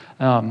see,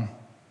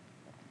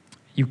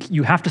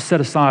 you have to set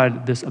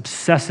aside this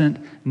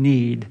obsessant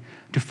need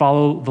to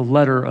follow the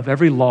letter of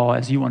every law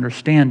as you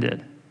understand it.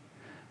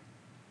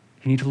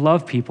 You need to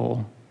love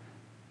people.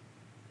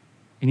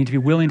 You need to be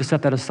willing to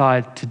set that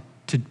aside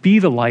to be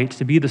the light,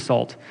 to be the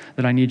salt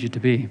that I need you to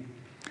be.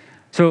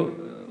 So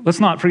let's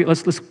not forget,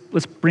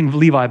 let's bring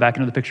Levi back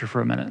into the picture for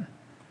a minute.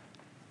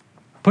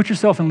 Put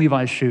yourself in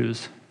Levi's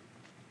shoes,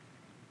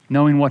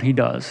 knowing what he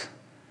does.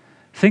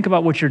 Think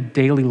about what your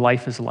daily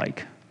life is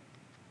like.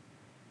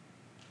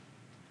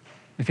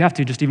 If you have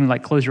to, just even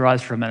close your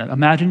eyes for a minute.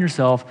 Imagine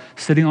yourself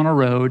sitting on a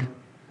road,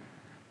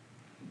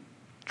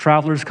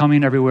 travelers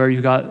coming everywhere.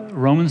 You've got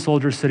Roman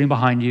soldiers sitting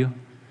behind you,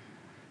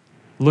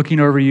 looking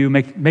over you,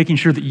 making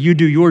sure that you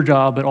do your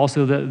job, but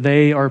also that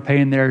they are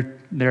paying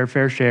their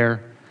fair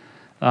share.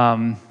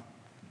 And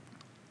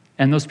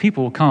those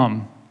people will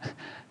come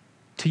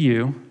to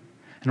you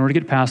In order to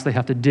get past, they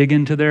have to dig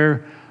into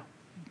their,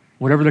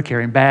 whatever they're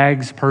carrying,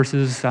 bags,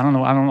 purses, I don't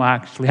know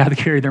actually how to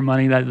carry their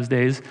money those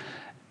days,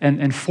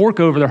 and fork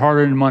over their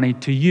hard-earned money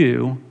to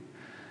you.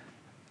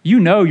 You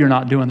know you're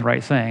not doing the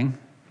right thing,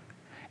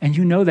 and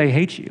you know they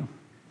hate you.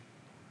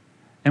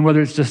 And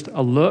whether it's just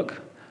a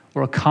look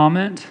or a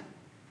comment,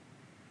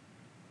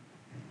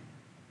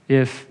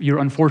 if you're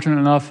unfortunate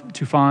enough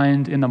to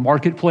find in the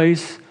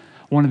marketplace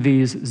one of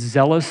these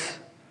zealous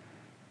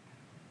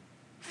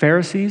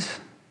Pharisees,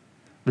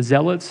 the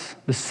zealots,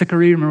 the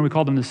sicarii, remember we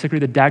called them the sicarii,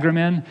 the dagger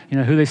men, you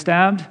know who they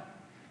stabbed?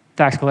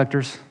 Tax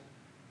collectors,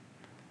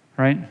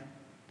 right?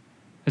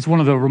 It's one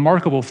of the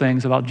remarkable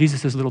things about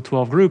Jesus' little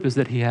 12 group is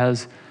that he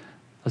has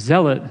a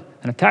zealot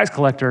and a tax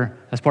collector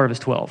as part of his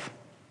 12.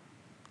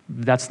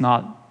 That's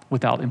not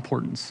without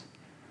importance.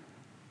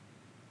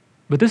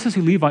 But this is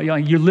who Levi,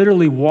 you're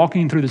literally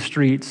walking through the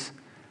streets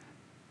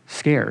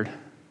scared,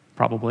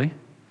 probably.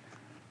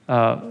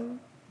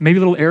 Maybe a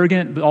little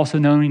arrogant, but also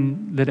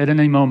knowing that at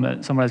any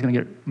moment somebody's going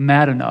to get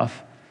mad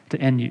enough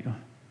to end you.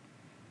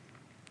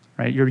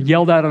 Right? You're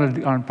yelled at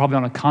probably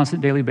on a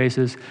constant daily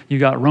basis. You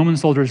got Roman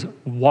soldiers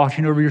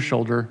watching over your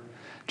shoulder.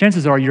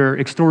 Chances are you're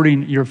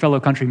extorting your fellow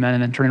countrymen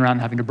and then turning around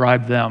and having to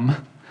bribe them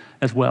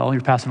as well.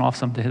 You're passing off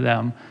some to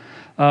them.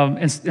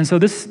 And so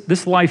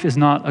this life is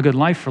not a good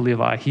life for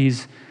Levi.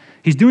 He's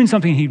doing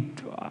something he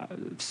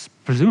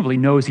presumably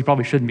knows he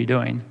probably shouldn't be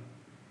doing.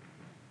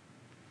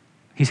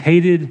 He's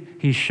hated,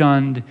 he's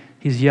shunned,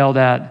 he's yelled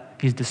at,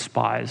 he's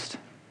despised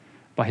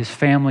by his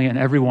family and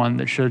everyone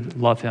that should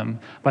love him,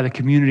 by the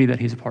community that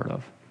he's a part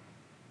of.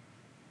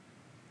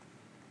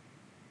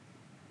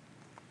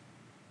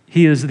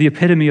 He is the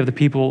epitome of the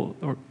people,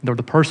 or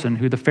the person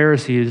who the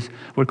Pharisees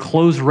would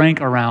close rank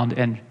around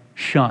and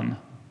shun.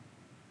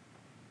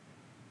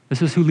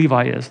 This is who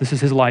Levi is. This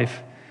is his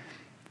life.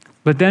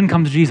 But then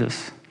comes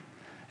Jesus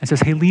and says,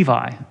 hey,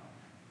 Levi,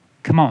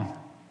 come on,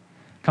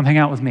 come hang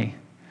out with me.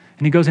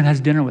 And he goes and has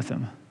dinner with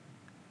him.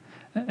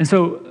 And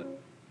so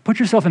put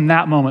yourself in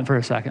that moment for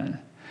a second.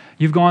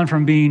 You've gone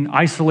from being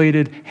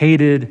isolated,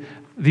 hated.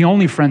 The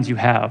only friends you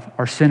have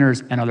are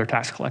sinners and other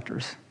tax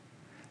collectors.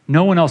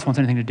 No one else wants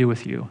anything to do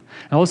with you.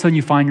 And all of a sudden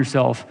you find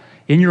yourself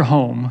in your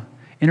home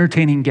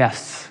entertaining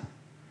guests,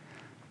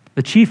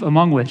 the chief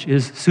among which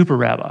is Super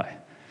Rabbi.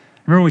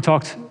 Remember we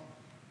talked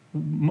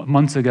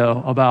months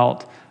ago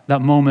about that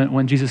moment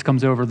when Jesus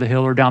comes over the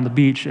hill or down the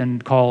beach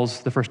and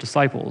calls the first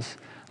disciples,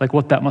 like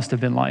what that must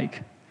have been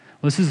like.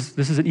 Well, this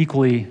is an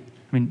equally,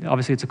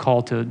 obviously it's a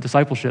call to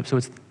discipleship, so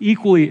it's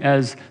equally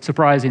as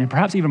surprising, and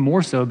perhaps even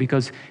more so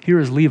because here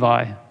is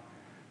Levi,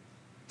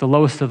 the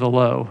lowest of the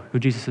low, who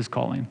Jesus is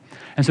calling.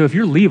 And so if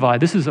you're Levi,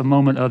 this is a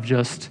moment of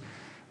just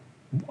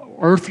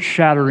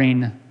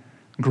earth-shattering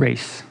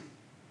grace.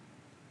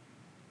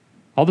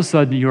 All of a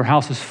sudden, your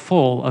house is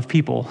full of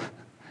people,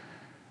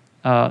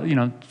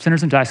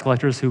 sinners and tax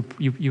collectors who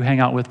you hang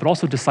out with, but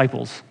also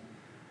disciples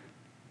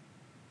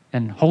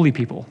and holy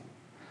people,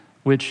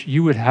 which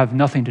you would have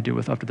nothing to do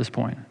with up to this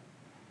point.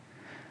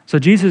 So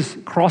Jesus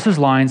crosses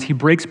lines, he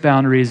breaks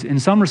boundaries in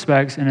some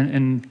respects,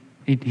 and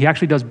he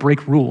actually does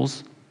break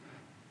rules.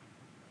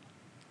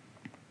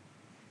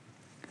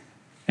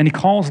 And he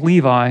calls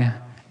Levi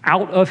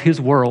out of his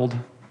world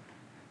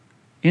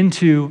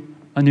into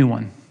a new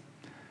one.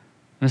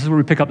 And this is where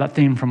we pick up that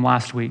theme from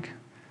last week,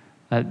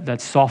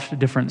 that soft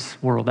difference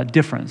world, that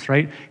difference,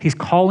 right? He's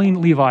calling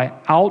Levi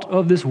out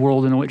of this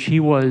world in which he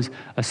was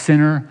a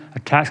sinner, a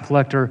tax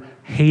collector,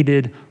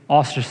 hated,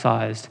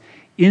 ostracized,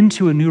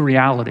 into a new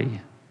reality,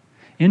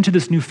 into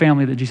this new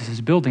family that Jesus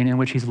is building in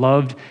which he's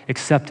loved,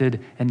 accepted,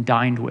 and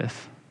dined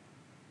with.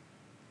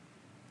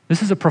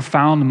 This is a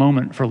profound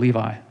moment for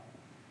Levi.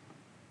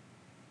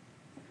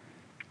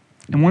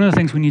 And one of the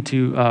things we need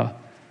to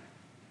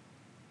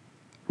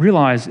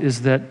realize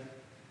is that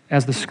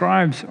as the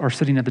scribes are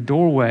sitting at the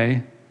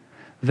doorway,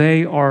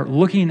 they are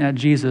looking at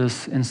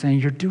Jesus and saying,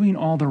 you're doing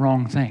all the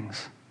wrong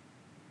things.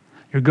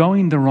 You're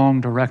going the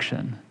wrong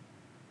direction.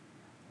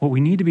 What we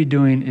need to be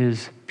doing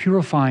is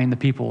purifying the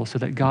people so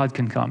that God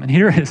can come. And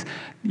here is,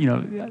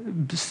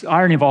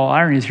 irony of all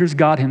ironies, here's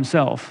God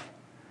himself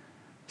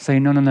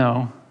saying,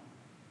 no.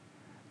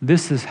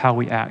 This is how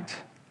we act.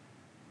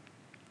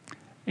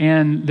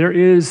 And there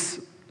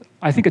is,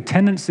 I think, a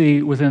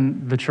tendency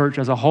within the church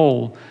as a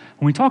whole,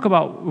 when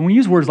we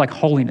use words like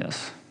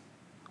holiness,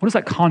 what does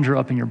that conjure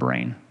up in your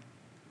brain?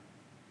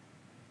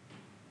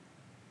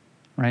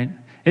 Right?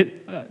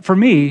 For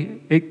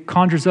me, it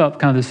conjures up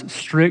kind of this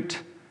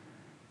strict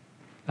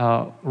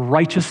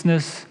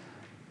righteousness.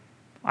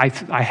 I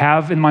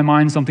have in my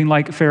mind something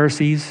like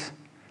Pharisees,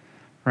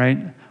 right?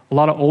 A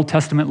lot of Old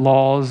Testament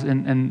laws,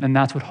 and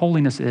that's what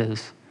holiness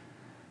is.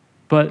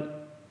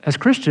 But as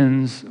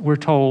Christians, we're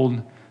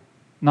told,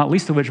 not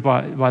least of which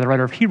by the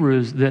writer of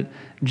Hebrews, that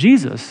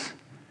Jesus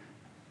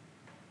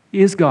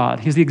is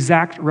God. He's the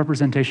exact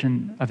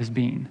representation of his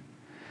being.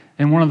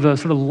 And one of the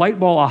sort of light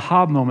bulb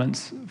aha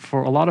moments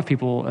for a lot of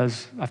people,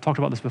 as I've talked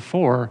about this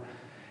before,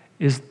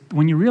 is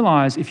when you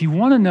realize if you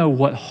want to know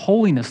what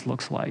holiness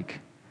looks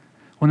like,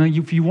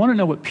 if you want to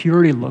know what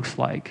purity looks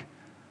like,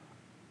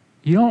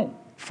 you don't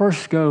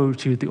first go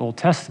to the Old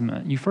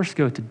Testament. You first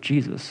go to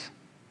Jesus.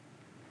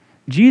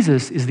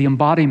 Jesus is the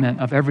embodiment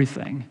of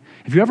everything.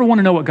 If you ever want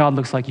to know what God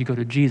looks like, you go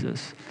to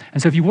Jesus.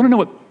 And so if you want to know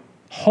what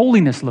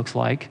holiness looks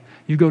like,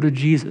 you go to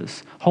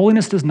Jesus.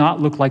 Holiness does not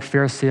look like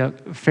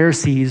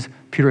Pharisees'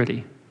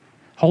 purity.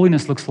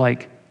 Holiness looks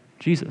like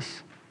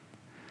Jesus.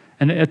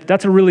 And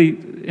that's a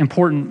really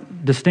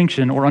important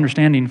distinction or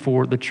understanding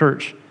for the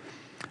church.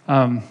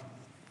 A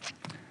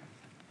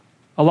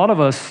lot of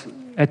us,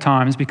 at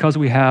times, because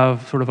we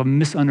have sort of a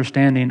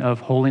misunderstanding of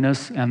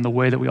holiness and the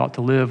way that we ought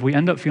to live, we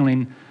end up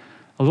feeling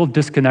a little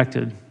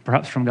disconnected,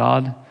 perhaps from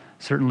God,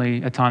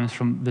 certainly at times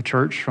from the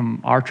church,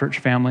 from our church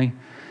family.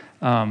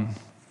 And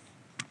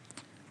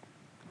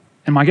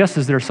my guess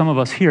is there are some of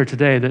us here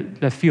today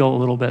that feel a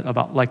little bit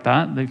about like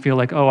that. They feel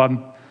like,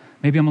 oh,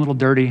 maybe I'm a little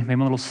dirty, maybe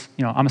I'm a little,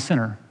 I'm a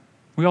sinner.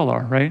 We all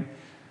are, right?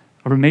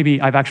 Or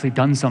maybe I've actually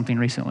done something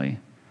recently,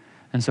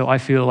 and so I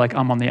feel like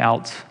I'm on the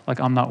outs,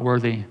 like I'm not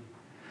worthy.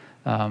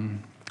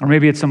 Or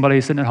maybe it's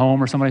somebody sitting at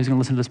home or somebody who's going to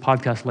listen to this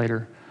podcast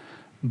later.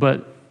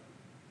 But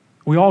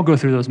we all go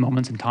through those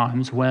moments and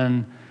times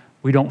when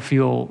we don't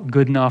feel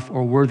good enough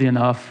or worthy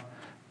enough.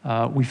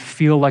 We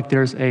feel like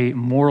there's a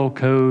moral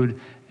code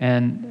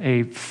and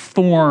a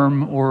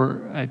form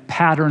or a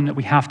pattern that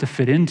we have to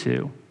fit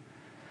into.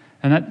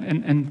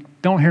 And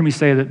don't hear me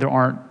say that there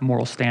aren't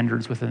moral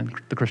standards within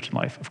the Christian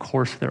life. Of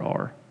course there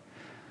are.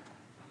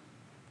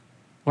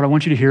 What I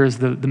want you to hear is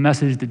the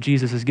message that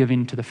Jesus is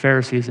giving to the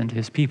Pharisees and to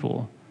his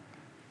people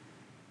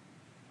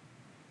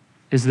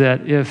is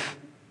that if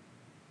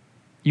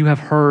you have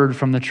heard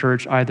from the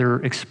church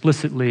either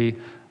explicitly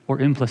or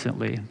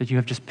implicitly, that you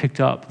have just picked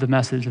up the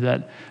message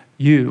that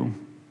you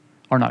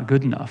are not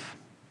good enough,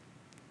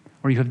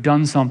 or you have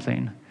done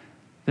something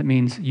that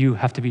means you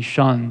have to be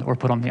shunned or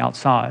put on the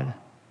outside,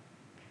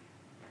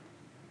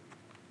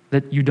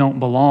 that you don't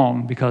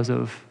belong because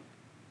of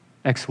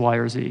X, Y,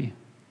 or Z.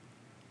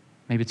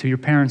 Maybe it's who your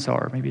parents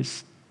are. Maybe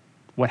it's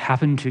what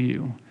happened to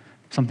you,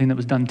 something that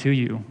was done to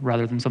you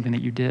rather than something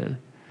that you did.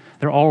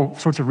 There are all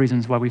sorts of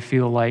reasons why we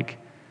feel like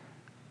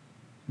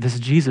this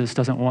Jesus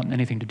doesn't want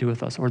anything to do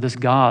with us, or this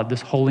God,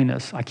 this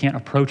holiness, I can't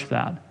approach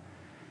that.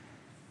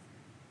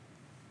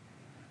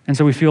 And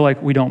so we feel like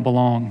we don't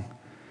belong.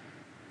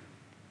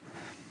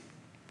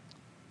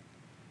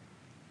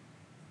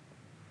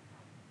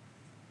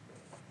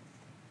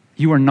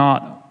 You are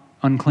not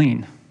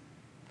unclean.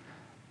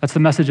 That's the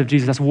message of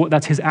Jesus.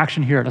 That's his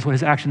action here. That's what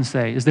his actions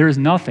say, is there is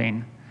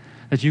nothing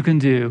that you can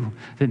do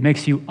that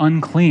makes you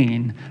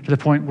unclean to the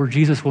point where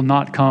Jesus will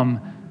not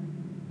come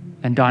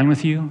and dine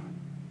with you,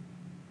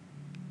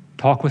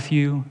 talk with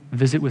you,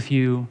 visit with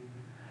you,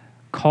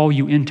 call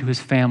you into his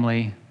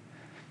family,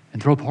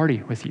 and throw a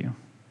party with you.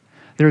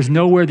 There is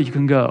nowhere that you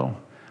can go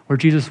where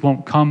Jesus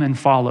won't come and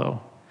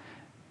follow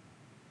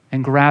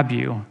and grab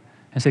you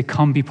and say,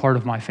 come be part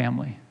of my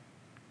family.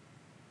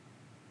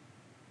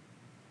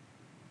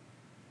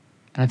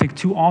 And I think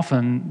too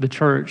often the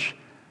church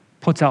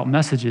puts out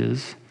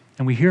messages,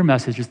 and we hear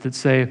messages that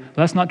say, well,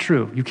 that's not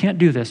true. You can't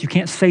do this. You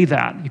can't say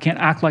that. You can't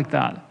act like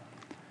that.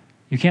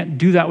 You can't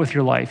do that with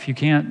your life. You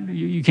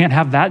can't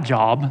have that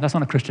job. That's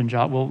not a Christian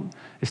job. Well,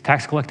 is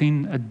tax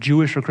collecting a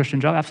Jewish or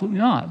Christian job? Absolutely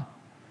not.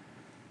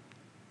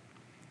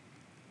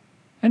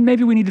 And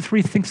maybe we need to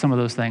rethink some of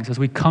those things as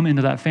we come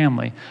into that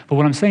family. But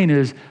what I'm saying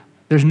is,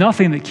 there's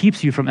nothing that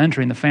keeps you from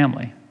entering the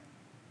family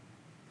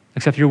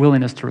except your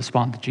willingness to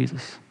respond to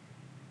Jesus.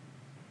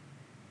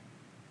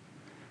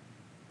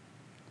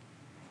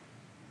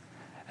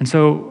 And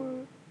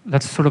so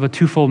that's sort of a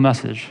twofold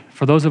message.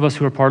 For those of us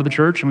who are part of the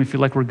church and we feel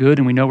like we're good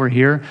and we know we're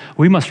here,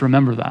 we must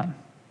remember that.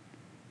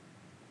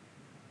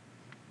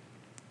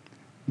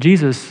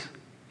 Jesus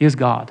is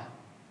God.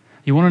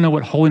 You want to know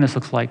what holiness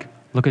looks like?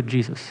 Look at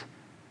Jesus.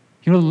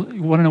 You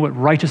want to know what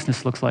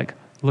righteousness looks like?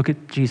 Look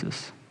at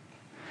Jesus.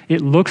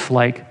 It looks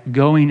like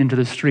going into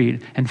the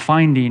street and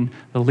finding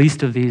the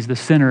least of these, the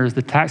sinners,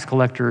 the tax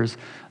collectors,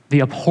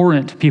 the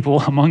abhorrent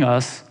people among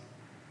us,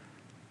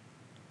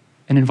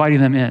 and inviting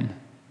them in.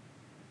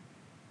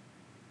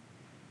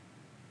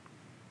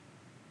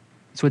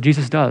 That's what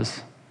Jesus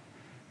does.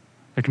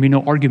 There can be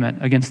no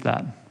argument against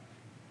that.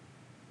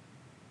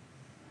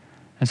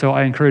 And so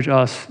I encourage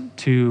us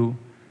to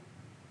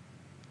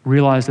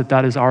realize that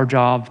that is our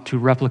job, to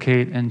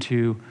replicate and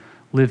to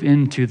live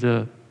into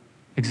the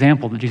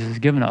example that Jesus has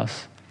given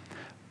us,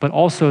 but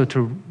also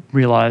to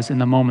realize in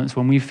the moments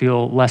when we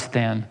feel less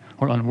than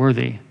or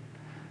unworthy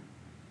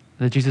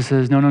that Jesus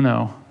says,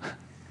 no.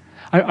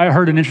 I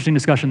heard an interesting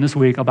discussion this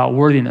week about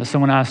worthiness.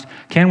 Someone asked,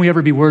 can we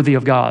ever be worthy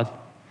of God?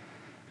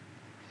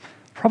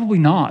 Probably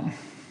not,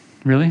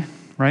 really,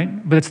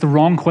 right? But it's the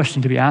wrong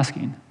question to be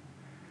asking.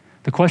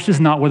 The question is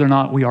not whether or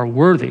not we are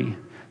worthy.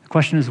 The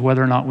question is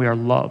whether or not we are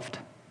loved.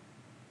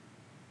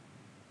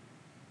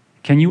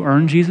 Can you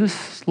earn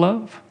Jesus'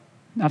 love?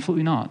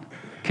 Absolutely not.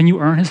 Can you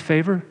earn his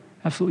favor?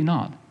 Absolutely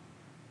not.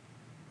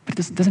 But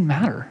it doesn't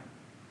matter.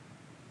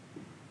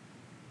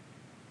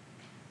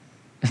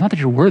 It's not that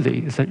you're worthy,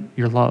 it's that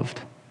you're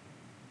loved.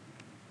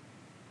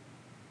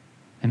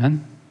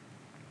 Amen?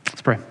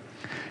 Let's pray.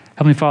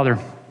 Heavenly Father,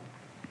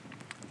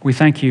 we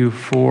thank you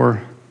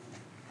for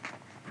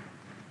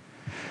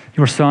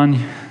your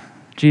Son,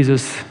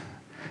 Jesus,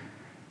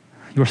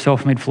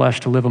 yourself made flesh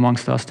to live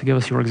amongst us, to give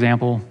us your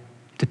example,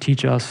 to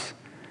teach us,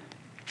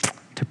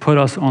 to put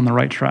us on the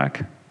right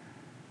track.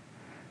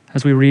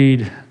 As we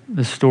read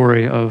the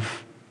story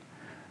of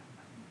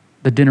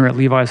the dinner at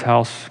Levi's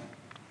house,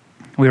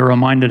 we are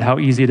reminded how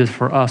easy it is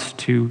for us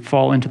to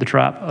fall into the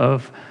trap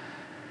of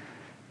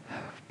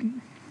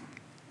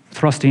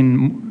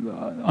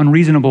thrusting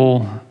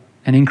unreasonable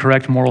and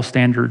incorrect moral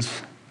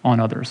standards on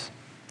others,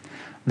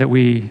 that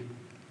we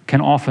can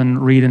often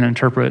read and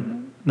interpret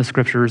the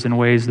scriptures in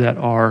ways that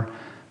are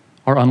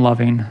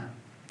unloving,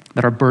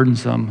 that are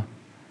burdensome.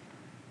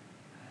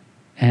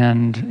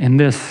 And in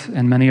this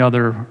and many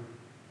other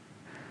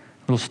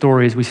little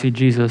stories, we see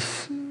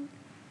Jesus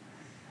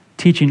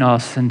teaching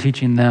us and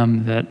teaching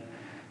them that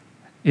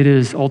it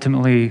is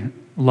ultimately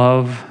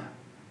love,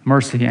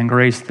 mercy, and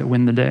grace that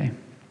win the day.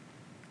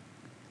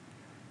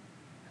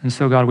 And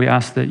so, God, we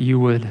ask that you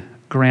would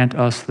grant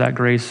us that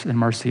grace and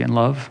mercy and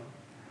love,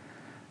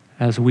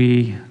 as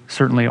we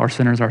certainly are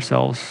sinners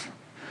ourselves,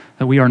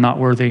 that we are not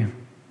worthy.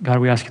 God,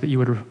 we ask that you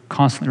would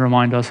constantly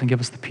remind us and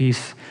give us the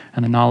peace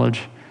and the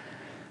knowledge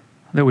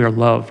that we are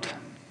loved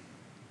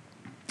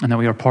and that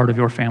we are part of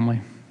your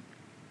family.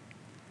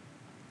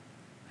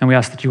 And we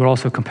ask that you would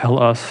also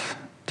compel us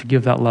to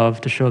give that love,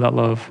 to show that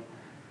love,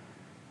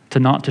 to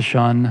not to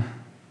shun,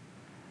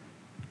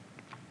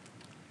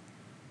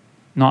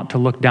 not to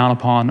look down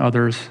upon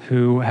others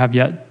who have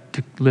yet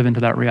to live into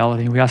that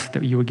reality. We ask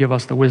that you would give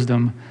us the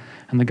wisdom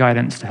and the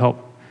guidance to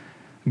help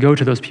go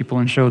to those people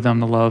and show them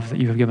the love that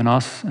you have given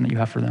us and that you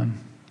have for them.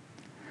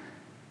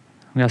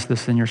 We ask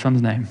this in your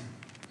Son's name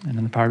and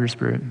in the power of your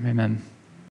Spirit. Amen.